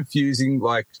been confusing,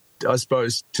 like, I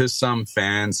suppose, to some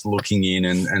fans looking in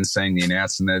and seeing the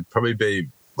announce, and they'd probably be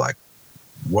like,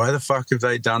 why the fuck have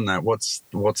they done that? What's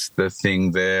the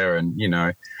thing there? And, you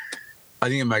know, I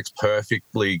think it makes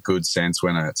perfectly good sense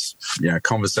when it's, you know, a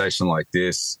conversation like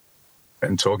this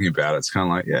and talking about it. It's kind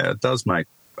of like, yeah, it does make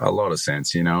a lot of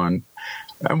sense, you know. And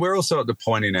we're also at the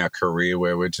point in our career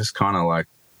where we're just kind of like,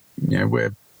 you know,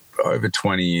 we're over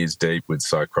 20 years deep with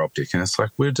Psycroptic, and it's like,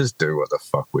 we'll just do what the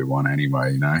fuck we want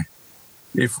anyway, you know.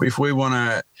 If we want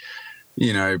to,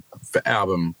 you know, for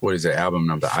album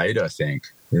number 8, I think,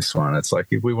 this one, it's like,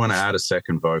 if we want to add a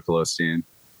second vocalist in,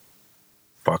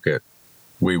 fuck it,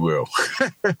 we will.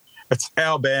 It's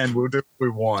our band, we'll do what we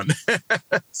want.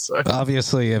 So.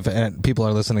 Obviously, if people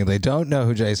are listening, they don't know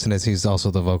who Jason is. He's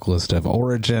also the vocalist of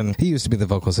Origin. He used to be the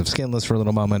vocalist of Skinless for a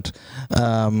little moment.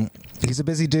 He's a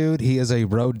busy dude. He is a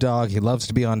road dog. He loves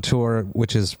to be on tour,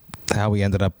 which is how we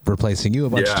ended up replacing you a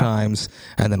bunch of times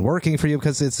and then working for you,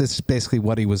 because it's basically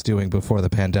what he was doing before the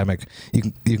pandemic.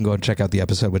 You can go and check out the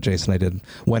episode with Jason I did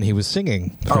when he was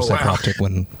singing for Psycroptic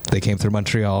when they came through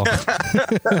Montreal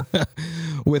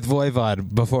with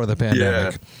Voivod before the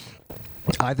pandemic. Yeah.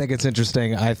 I think it's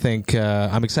interesting. I think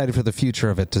I'm excited for the future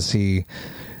of it, to see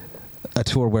a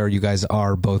tour where you guys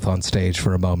are both on stage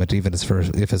for a moment, even if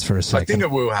it's for a second. I think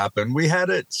it will happen. We had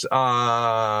it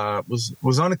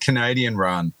was on a Canadian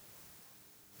run.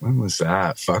 When was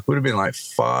that? Fuck, would have been like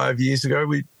 5 years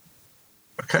ago. I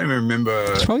can't even remember.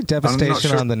 It's probably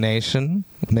Devastation on the Nation.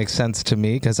 It makes sense to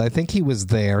me, because I think he was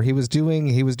there. He was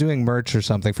doing merch or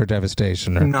something for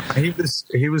Devastation. No, he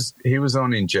was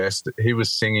on Ingested. He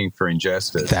was singing for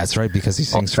Ingested. That's right, because he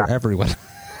sings for everyone.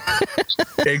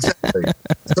 Exactly.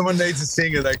 Someone needs a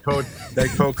singer. They called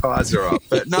Kaiser up.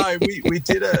 But no, we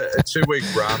did a 2-week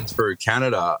run through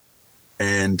Canada,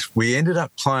 and we ended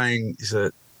up playing.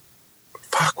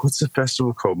 What's the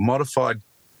festival called? Modified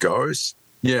Ghost.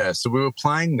 Yeah, so we were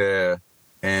playing there,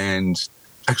 and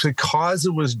actually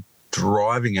Kaiser was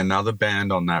driving another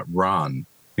band on that run.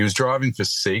 He was driving for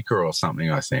Seeker or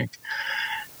something, I think.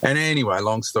 And anyway,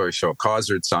 long story short,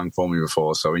 Kaiser had sung for me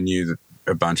before, so we knew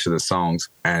a bunch of the songs.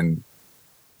 And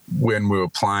when we were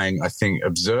playing, I think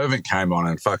Observant came on,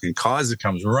 and fucking Kaiser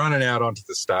comes running out onto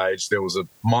the stage. There was a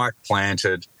mic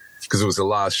planted, because it was the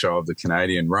last show of the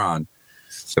Canadian run.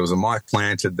 There was a mic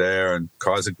planted there, and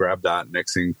Kaiser grabbed that.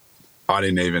 Next thing, I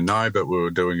didn't even know, but we were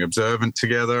doing Observant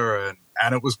together,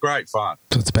 and it was great fun.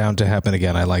 So it's bound to happen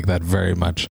again. I like that very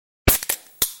much.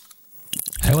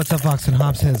 Hey, what's up, Vox and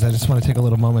Hopsheads? I just want to take a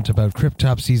little moment about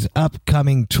Cryptopsy's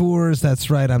upcoming tours. That's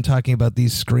right, I'm talking about the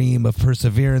Scream of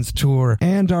Perseverance tour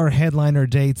and our headliner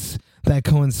dates that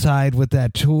coincide with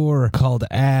that tour, called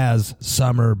As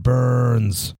Summer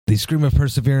Burns. The Scream of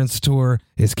Perseverance tour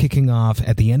is kicking off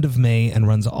at the end of May and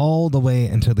runs all the way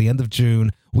until the end of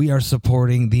June. We are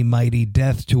supporting the mighty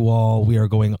Death to All. We are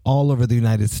going all over the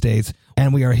United States,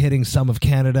 and we are hitting some of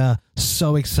Canada.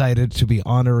 So excited to be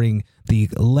honoring the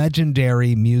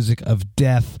legendary music of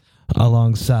Death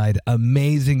alongside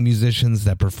amazing musicians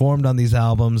that performed on these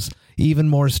albums. Even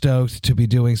more stoked to be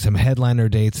doing some headliner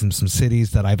dates in some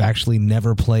cities that I've actually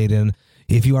never played in.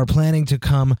 If you are planning to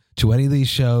come to any of these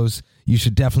shows, you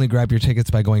should definitely grab your tickets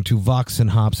by going to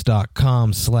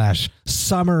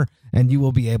voxandhops.com/summer, and you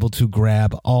will be able to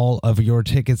grab all of your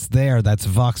tickets there. That's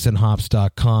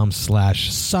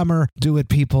voxandhops.com/summer. Do it,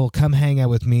 people. Come hang out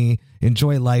with me.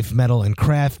 Enjoy life, metal, and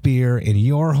craft beer in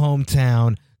your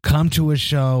hometown. Come to a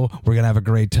show. We're going to have a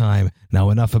great time. Now,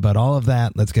 enough about all of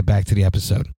that. Let's get back to the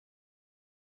episode.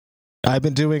 I've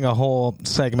been doing a whole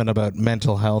segment about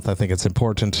mental health. I think it's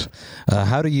important.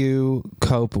 How do you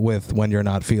cope with when you're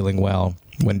not feeling well,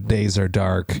 when days are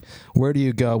dark? Where do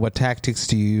you go? What tactics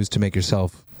do you use to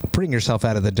bring yourself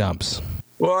out of the dumps?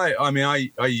 Well, I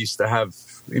used to have,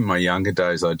 in my younger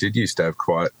days, I did used to have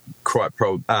quite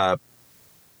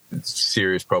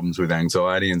serious problems with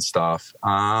anxiety and stuff.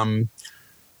 Of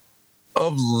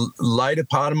later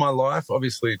part of my life,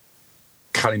 obviously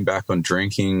cutting back on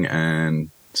drinking and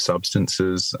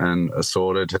substances and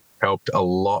assorted helped a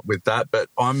lot with that. But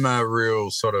I'm a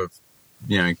real sort of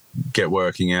get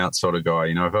working out sort of guy.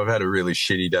 If I've had a really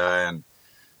shitty day and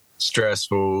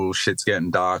stressful, shit's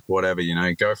getting dark, whatever,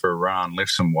 go for a run,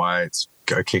 lift some weights,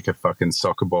 go kick a fucking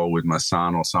soccer ball with my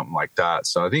son or something like that.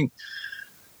 So I think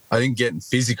getting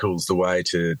physical is the way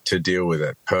to deal with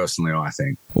it, personally, I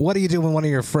think. What do you do when one of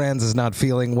your friends is not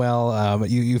feeling well?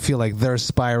 You feel like they're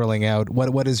spiraling out.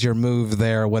 What is your move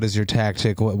there? What is your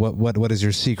tactic? What is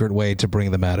your secret way to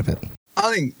bring them out of it?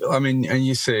 And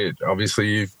you see it, obviously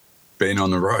you've been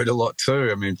on the road a lot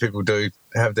too. People do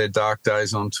have their dark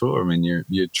days on tour.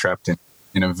 You're trapped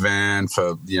in a van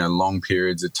for, long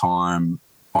periods of time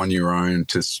on your own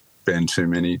to spend too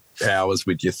many hours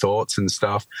with your thoughts and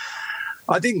stuff.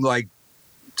 I think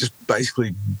just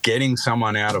basically getting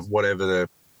someone out of whatever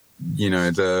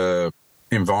the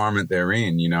environment they're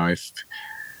in,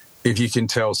 if you can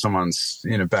tell someone's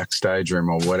in a backstage room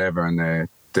or whatever and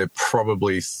they're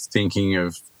probably thinking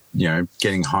of,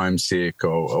 getting homesick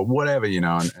or whatever,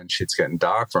 and shit's getting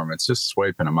dark for them, it's just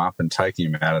sweeping them up and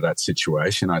taking them out of that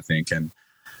situation, I think, and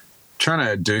trying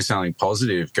to do something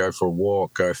positive, go for a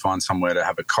walk, go find somewhere to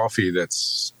have a coffee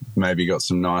that's maybe got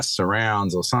some nice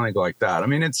surrounds or something like that. I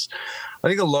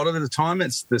think a lot of the time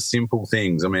it's the simple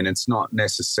things. It's not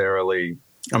necessarily,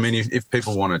 if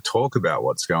people want to talk about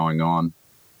what's going on,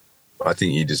 I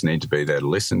think you just need to be there to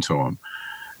listen to them.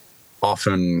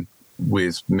 Often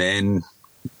with men,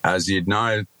 as you'd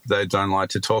know, they don't like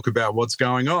to talk about what's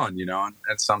going on,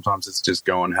 and sometimes it's just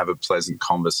go and have a pleasant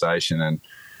conversation and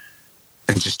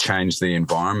just change the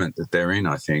environment that they're in,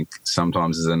 I think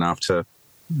sometimes is enough to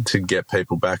get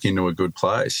people back into a good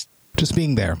place. Just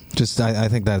being there. I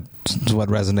think that's what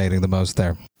resonating the most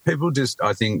there. People just,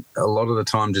 I think a lot of the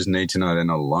time just need to know they're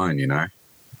not alone, It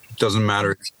doesn't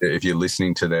matter if you're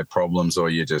listening to their problems or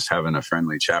you're just having a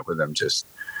friendly chat with them.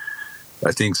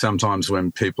 I think sometimes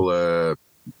when people are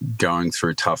going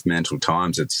through tough mental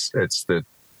times, it's that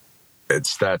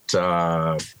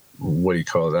what do you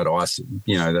call it?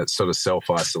 That sort of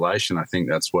self-isolation. I think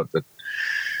that's what the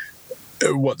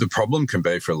problem can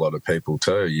be for a lot of people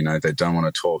too. They don't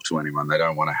want to talk to anyone. They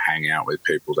don't want to hang out with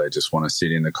people. They just want to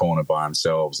sit in the corner by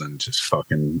themselves and just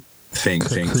fucking think.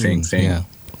 Yeah.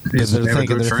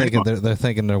 They're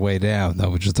thinking their way down, though,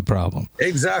 which is the problem.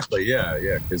 Exactly.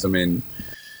 Yeah. Because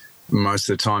most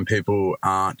of the time people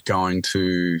aren't going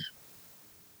to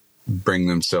bring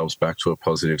themselves back to a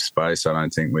positive space, I don't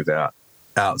think, without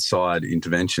outside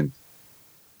intervention.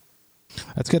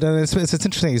 That's good. And it's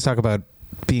interesting you talk about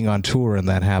being on tour and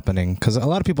that happening, because a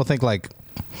lot of people think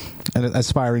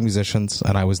aspiring musicians,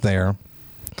 and I was there,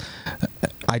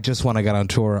 I just want to get on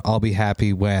tour, I'll be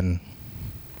happy when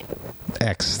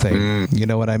X thing. You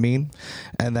know what I mean?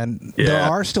 And then there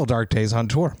are still dark days on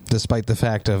tour, despite the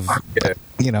fact of,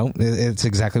 it's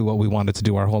exactly what we wanted to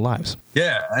do our whole lives.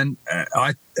 Yeah, and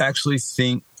I actually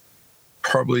think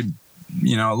probably,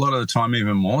 a lot of the time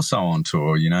even more so on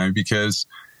tour, because,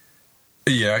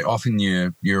 often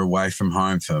you're away from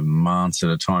home for months at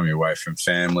a time. You're away from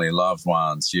family, loved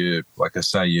ones. You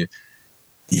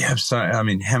have how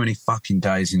many fucking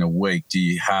days in a week do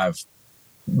you have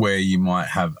where you might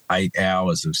have 8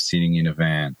 hours of sitting in a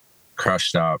van,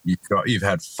 crushed up? You've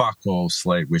had fuck all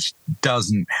sleep, which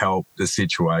doesn't help the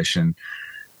situation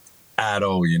at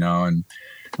all,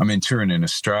 and touring in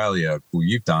Australia, well,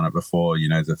 you've done it before,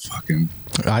 the fucking...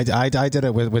 I did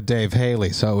it with Dave Haley,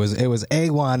 so it was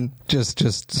A1,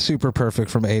 just super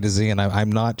perfect from A to Z, and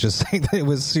I'm not just saying that it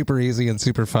was super easy and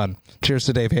super fun. Cheers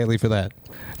to Dave Haley for that.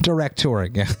 Direct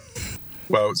touring, yeah.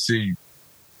 Well, see,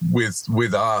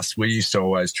 with us, we used to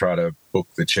always try to book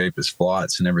the cheapest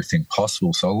flights and everything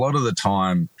possible. So a lot of the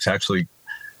time, to actually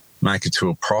make a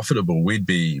tour profitable, we'd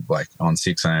be on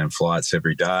 6 a.m. flights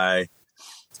every day.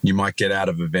 You might get out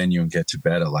of a venue and get to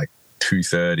bed at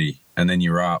 2:30, and then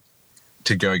you're up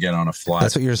to go get on a flight.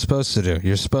 That's what you're supposed to do.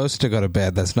 You're supposed to go to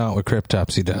bed. That's not what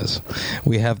Cryptopsy does.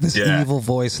 We have this evil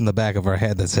voice in the back of our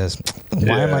head that says,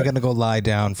 why am I going to go lie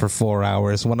down for 4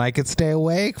 hours when I could stay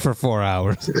awake for 4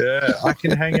 hours? Yeah, I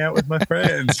can hang out with my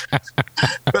friends.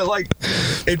 But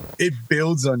it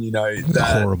builds on,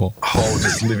 that horrible whole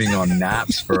just living on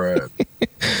naps for a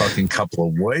fucking couple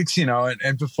of weeks,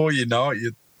 and before you know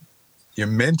it, your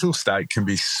mental state can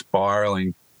be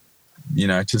spiraling,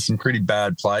 to some pretty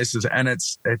bad places. And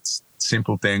it's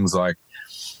simple things like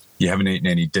you haven't eaten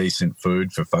any decent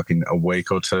food for fucking a week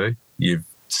or two. You've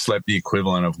slept the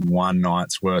equivalent of one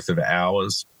night's worth of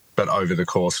hours, but over the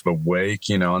course of a week,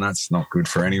 and that's not good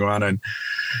for anyone. And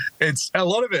it's a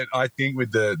lot of it, I think,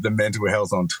 with the mental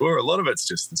health on tour, a lot of it's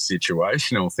just the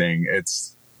situational thing.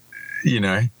 It's,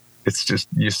 it's just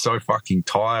you're so fucking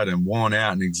tired and worn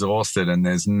out and exhausted, and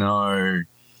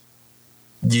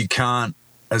you can't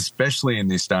especially in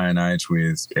this day and age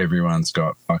with everyone's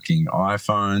got fucking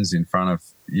iPhones in front of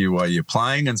you while you're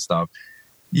playing and stuff,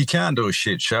 you can't do a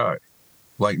shit show.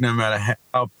 Like, no matter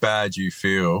how bad you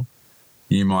feel,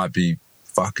 you might be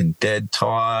fucking dead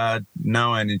tired,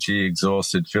 no energy,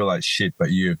 exhausted, feel like shit,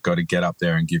 but you've got to get up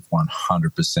there and give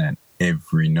 100%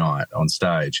 every night on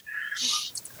stage.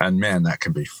 And man, that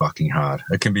can be fucking hard.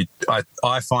 It can be,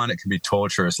 I find it can be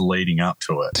torturous leading up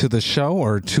to it. To the show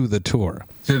or to the tour?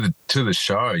 To the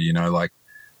show, you know, like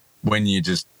when you're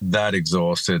just that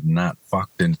exhausted and that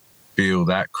fucked and feel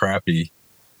that crappy,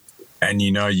 and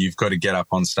you know you've got to get up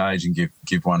on stage and give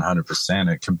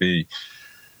 100%. It can be,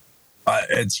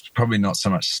 it's probably not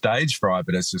so much stage fright,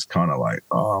 but it's just kind of like,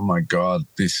 oh my God,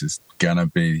 this is gonna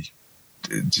be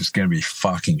just gonna be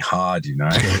fucking hard, you know.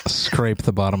 Scrape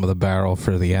the bottom of the barrel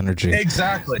for the energy.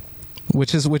 Exactly.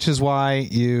 Which is why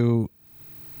you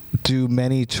do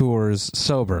many tours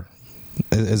sober.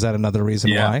 Is that another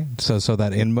reason why? So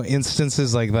that in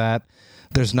instances like that,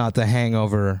 there's not the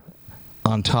hangover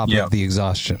on top of the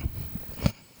exhaustion.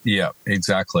 Yeah,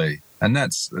 exactly. And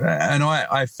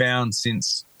I found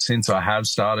since I have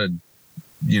started,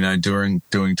 you know, doing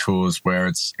tours where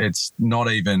it's not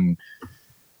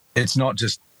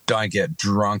just don't get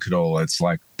drunk at all. It's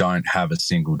like don't have a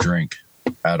single drink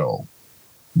at all,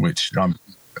 which I'm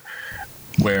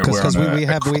because we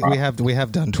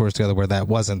have done tours together where that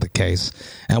wasn't the case,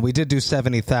 and we did do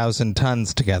 70,000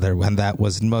 tons together, and that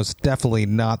was most definitely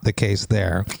not the case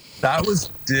there. That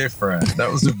was different. That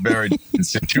was a very different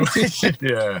situation.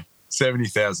 Yeah.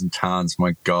 70,000 tons.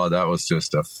 My God, that was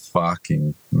just a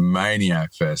fucking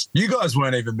maniac fest. You guys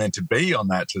weren't even meant to be on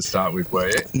that to start with, were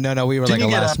you? No, we were like a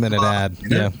last minute ad.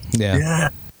 Yeah.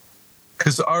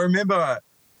 Because I remember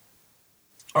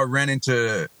I ran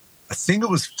into, I think it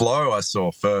was Flo I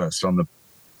saw first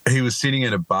he was sitting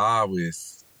at a bar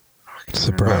with,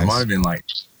 surprise. It might have been like,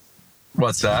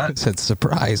 what's that? It said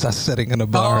surprise. I was sitting in a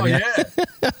bar. Oh, yeah.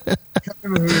 I can't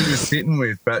remember who he was sitting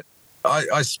with, but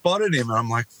I spotted him and I'm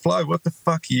like, Flo, what the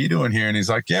fuck are you doing here? And he's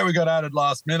like, yeah, we got added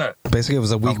last minute. Basically, it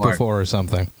was a week before or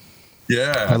something.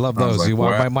 Yeah. I love those.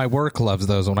 My work loves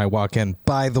those when I walk in,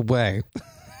 by the way.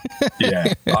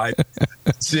 Yeah.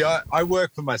 I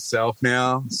work for myself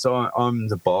now, so I'm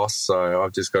the boss, so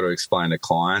I've just got to explain to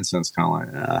clients, and it's kind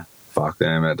of like, fuck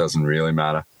them, it doesn't really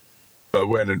matter. But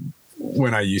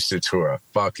when I used to tour a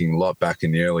fucking lot back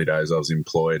in the early days, I was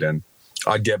employed, and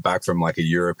I'd get back from like a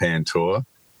European tour,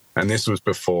 and this was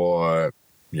before,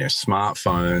 you know,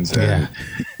 smartphones and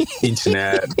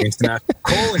internet.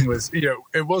 Calling was, you know,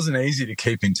 it wasn't easy to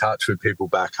keep in touch with people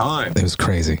back home. It was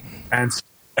crazy. And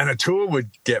a tour would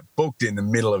get booked in the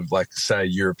middle of, like, say, a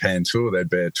European tour. There'd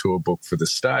be a tour booked for the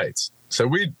States. So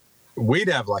we'd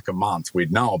have like a month.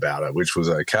 We'd know about it, which was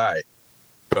okay.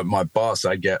 But my boss,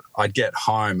 I'd get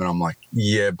home and I'm like,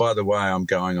 yeah, by the way, I'm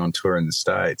going on tour in the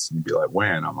States. And he'd be like,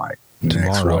 when? I'm like,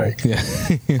 tomorrow. Next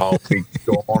week. Yeah. I'll be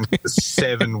gone for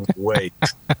 7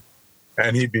 weeks.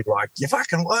 And he'd be like, you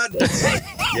fucking what? It's like,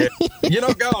 yeah, you're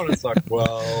not going. It's like,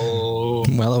 well,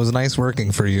 it was nice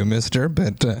working for you, mister,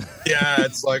 but... yeah,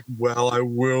 it's like, well, I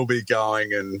will be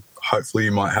going, and hopefully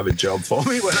you might have a job for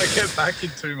me when I get back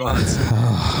in 2 months.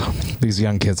 These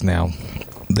young kids now,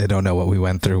 they don't know what we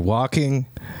went through. Walking,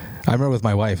 I remember with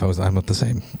my wife, I'm with the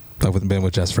same... I've been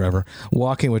with Jess forever.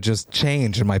 Walking with just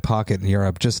change in my pocket in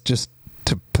Europe, just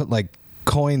to put like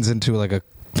coins into like a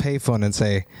payphone and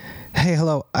say, hey,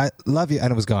 hello, I love you.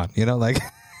 And it was gone, you know, like,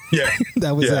 yeah,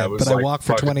 that was it. It was but like I walked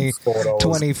for 20,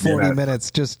 40 minutes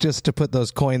just to put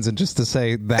those coins in, just to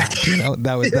say that, you know,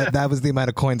 that was the amount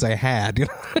of coins I had, you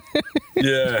know?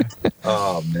 Yeah.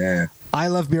 Oh, man. I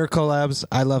love beer collabs.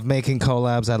 I love making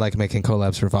collabs. I like making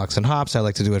collabs for Vox and Hops. I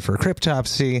like to do it for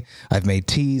Cryptopsy. I've made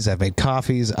teas. I've made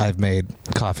coffees. I've made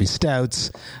coffee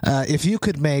stouts. If you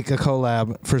could make a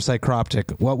collab for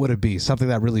Psychroptic, what would it be? Something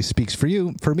that really speaks for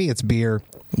you. For me, it's beer.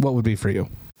 What would be for you?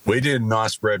 We did a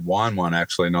nice red wine one,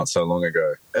 actually, not so long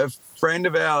ago. A friend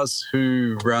of ours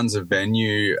who runs a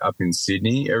venue up in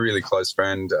Sydney, a really close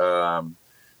friend,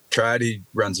 Trad, he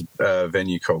runs a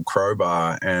venue called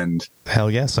Crowbar, and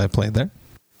hell yes, I played there.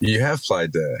 You have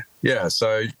played there, yeah.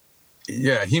 So,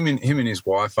 yeah, him and his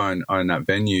wife own that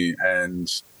venue, and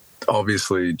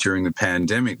obviously during the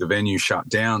pandemic, the venue shut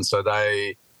down, so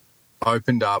they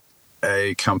opened up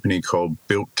a company called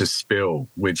Built to Spill,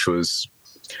 which was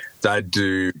they'd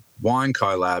do wine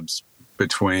collabs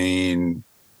between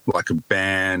like a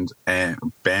bands and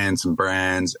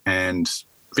brands and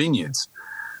vineyards.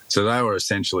 So they were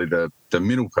essentially the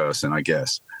middle person, I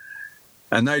guess.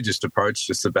 And they just approached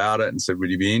us about it and said, would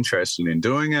you be interested in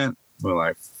doing it? We're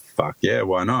like, fuck yeah,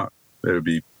 why not? It would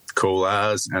be cool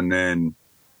as. And then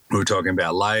we were talking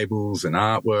about labels and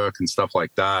artwork and stuff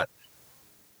like that.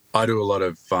 I do a lot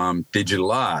of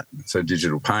digital art, so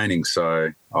digital painting.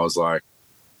 So I was like,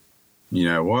 you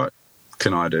know what?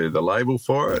 Can I do the label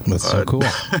for it? That's so cool.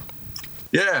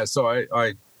 Yeah, so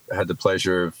I had the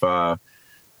pleasure of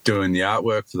doing the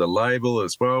artwork for the label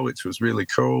as well, which was really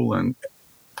cool and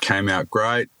came out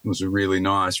great. It was a really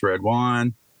nice red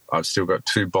wine. I've still got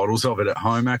 2 bottles of it at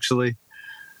home, actually,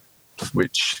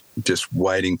 which just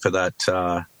waiting for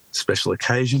that special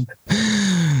occasion.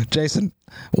 Jason,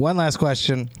 one last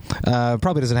question.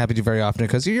 Probably doesn't happen to you very often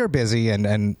because you're busy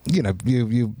and you know,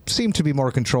 you seem to be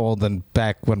more controlled than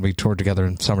back when we toured together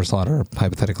in Summer Slaughter,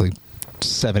 hypothetically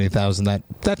 70,000 that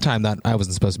time that I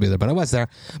wasn't supposed to be there, but I was there.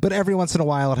 But every once in a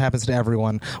while, it happens to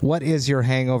everyone. What is your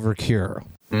hangover cure?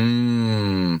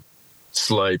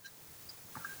 Sleep.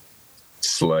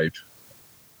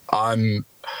 I'm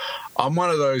one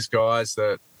of those guys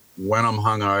that when I'm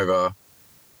hungover,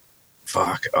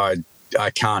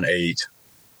 I can't eat.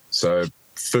 So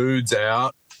food's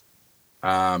out.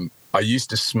 I used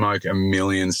to smoke 1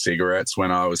 million cigarettes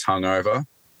when I was hungover.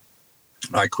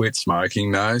 I quit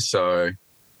smoking though, so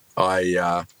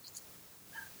I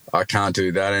can't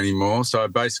do that anymore. So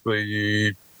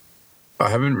basically, I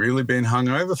haven't really been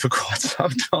hungover for quite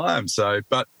some time. So,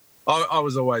 but I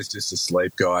was always just a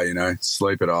sleep guy, you know,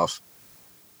 sleep it off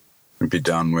and be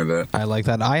done with it. I like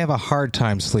that. I have a hard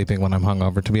time sleeping when I'm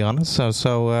hungover, to be honest.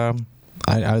 So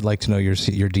I would like to know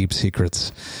your deep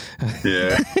secrets.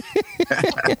 Yeah.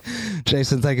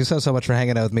 Jason, thank you so much for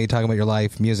hanging out with me, talking about your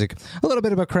life, music, a little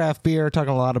bit about craft beer,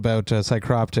 talking a lot about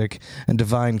Psychroptic and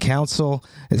Divine Council.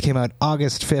 It came out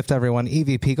August 5th, everyone.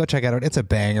 EVP, go check it out. It's a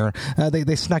banger.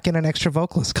 They snuck in an extra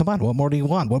vocalist. Come on, what more do you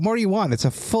want? What more do you want? It's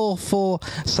a full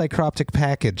Psychroptic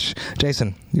package.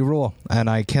 Jason, you rule, and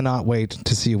I cannot wait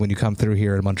to see you when you come through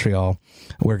here in Montreal.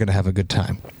 We're going to have a good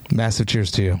time. Massive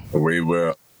cheers to you. We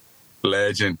will.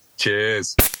 Legend.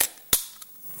 Cheers.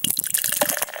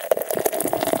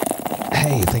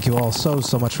 Hey, thank you all so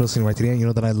much for listening right to the end. You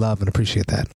know that I love and appreciate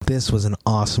that. This was an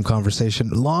awesome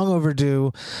conversation. Long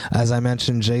overdue. As I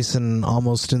mentioned, Jason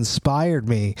almost inspired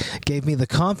me, gave me the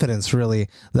confidence, really,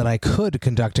 that I could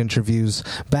conduct interviews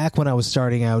back when I was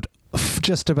starting out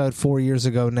just about 4 years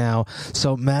ago now.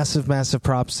 So massive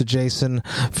props to Jason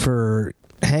for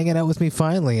hanging out with me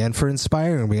finally and for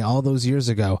inspiring me all those years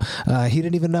ago. He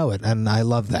didn't even know it, and I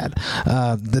love that.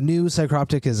 The new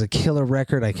Psychroptic is a killer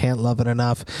record. I can't love it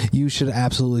enough. You should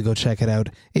absolutely go check it out.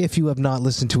 If you have not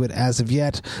listened to it as of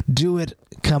yet, do it.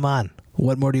 Come on.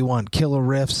 What more do you want? Killer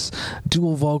riffs,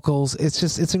 dual vocals.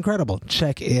 It's incredible.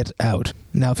 Check it out.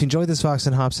 Now, if you enjoyed this Vox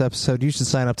and Hops episode, you should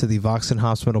sign up to the Vox and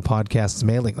Hops Metal Podcast's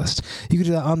mailing list. You can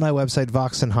do that on my website,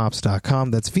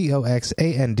 voxandhops.com. That's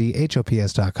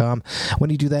VOXANDHOPS.com. When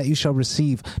you do that, you shall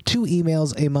receive 2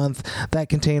 emails a month that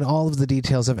contain all of the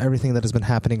details of everything that has been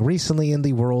happening recently in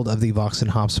the world of the Vox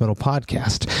and Hops Metal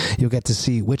Podcast. You'll get to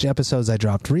see which episodes I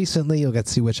dropped recently. You'll get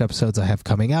to see which episodes I have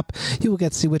coming up. You will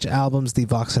get to see which albums the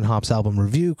Vox and Hops album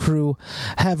review crew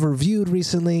have reviewed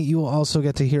recently. You will also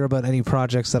get to hear about any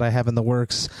projects that I have in the works,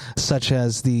 such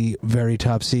as the very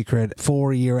top secret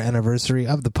 4-year anniversary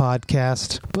of the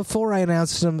podcast before I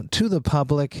announced them to the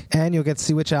public, and you'll get to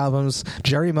see which albums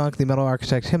Jerry Monk, the metal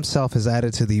architect himself, has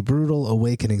added to the Brutal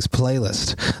Awakenings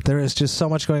playlist. There is just so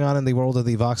much going on in the world of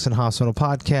the Vox and Hops Metal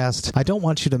Podcast. I don't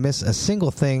want you to miss a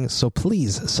single thing, so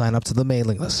please sign up to the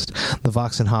mailing list. The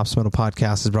Vox and Hops Metal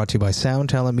Podcast is brought to you by Sound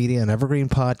Talent Media and Evergreen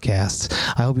Podcasts.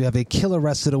 I hope you have a killer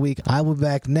rest of the week. I will be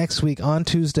back next week on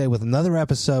Tuesday with another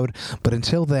episode, but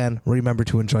until then, remember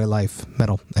to enjoy life,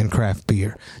 metal, and craft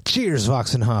beer. Cheers,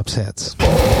 Vox and Hops heads.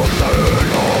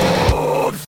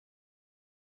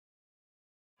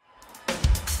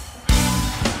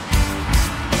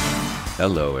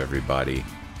 Hello, everybody.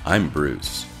 I'm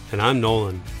Bruce. And I'm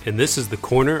Nolan, and this is the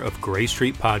Corner of Gray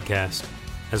Street podcast.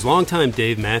 As longtime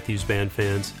Dave Matthews Band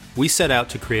fans, we set out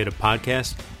to create a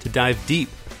podcast to dive deep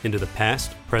into the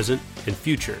past, present, and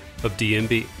future of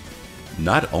DMB.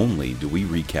 Not only do we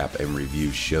recap and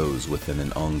review shows within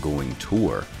an ongoing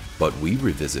tour, but we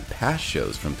revisit past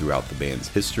shows from throughout the band's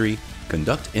history,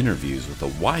 conduct interviews with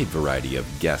a wide variety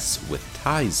of guests with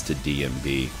ties to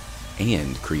DMB,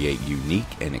 and create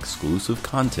unique and exclusive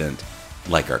content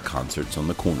like our Concerts on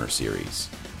the Corner series.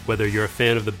 Whether you're a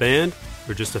fan of the band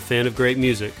or just a fan of great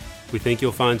music, we think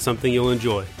you'll find something you'll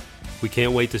enjoy. We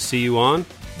can't wait to see you on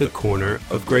the Corner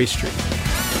of Gray Street.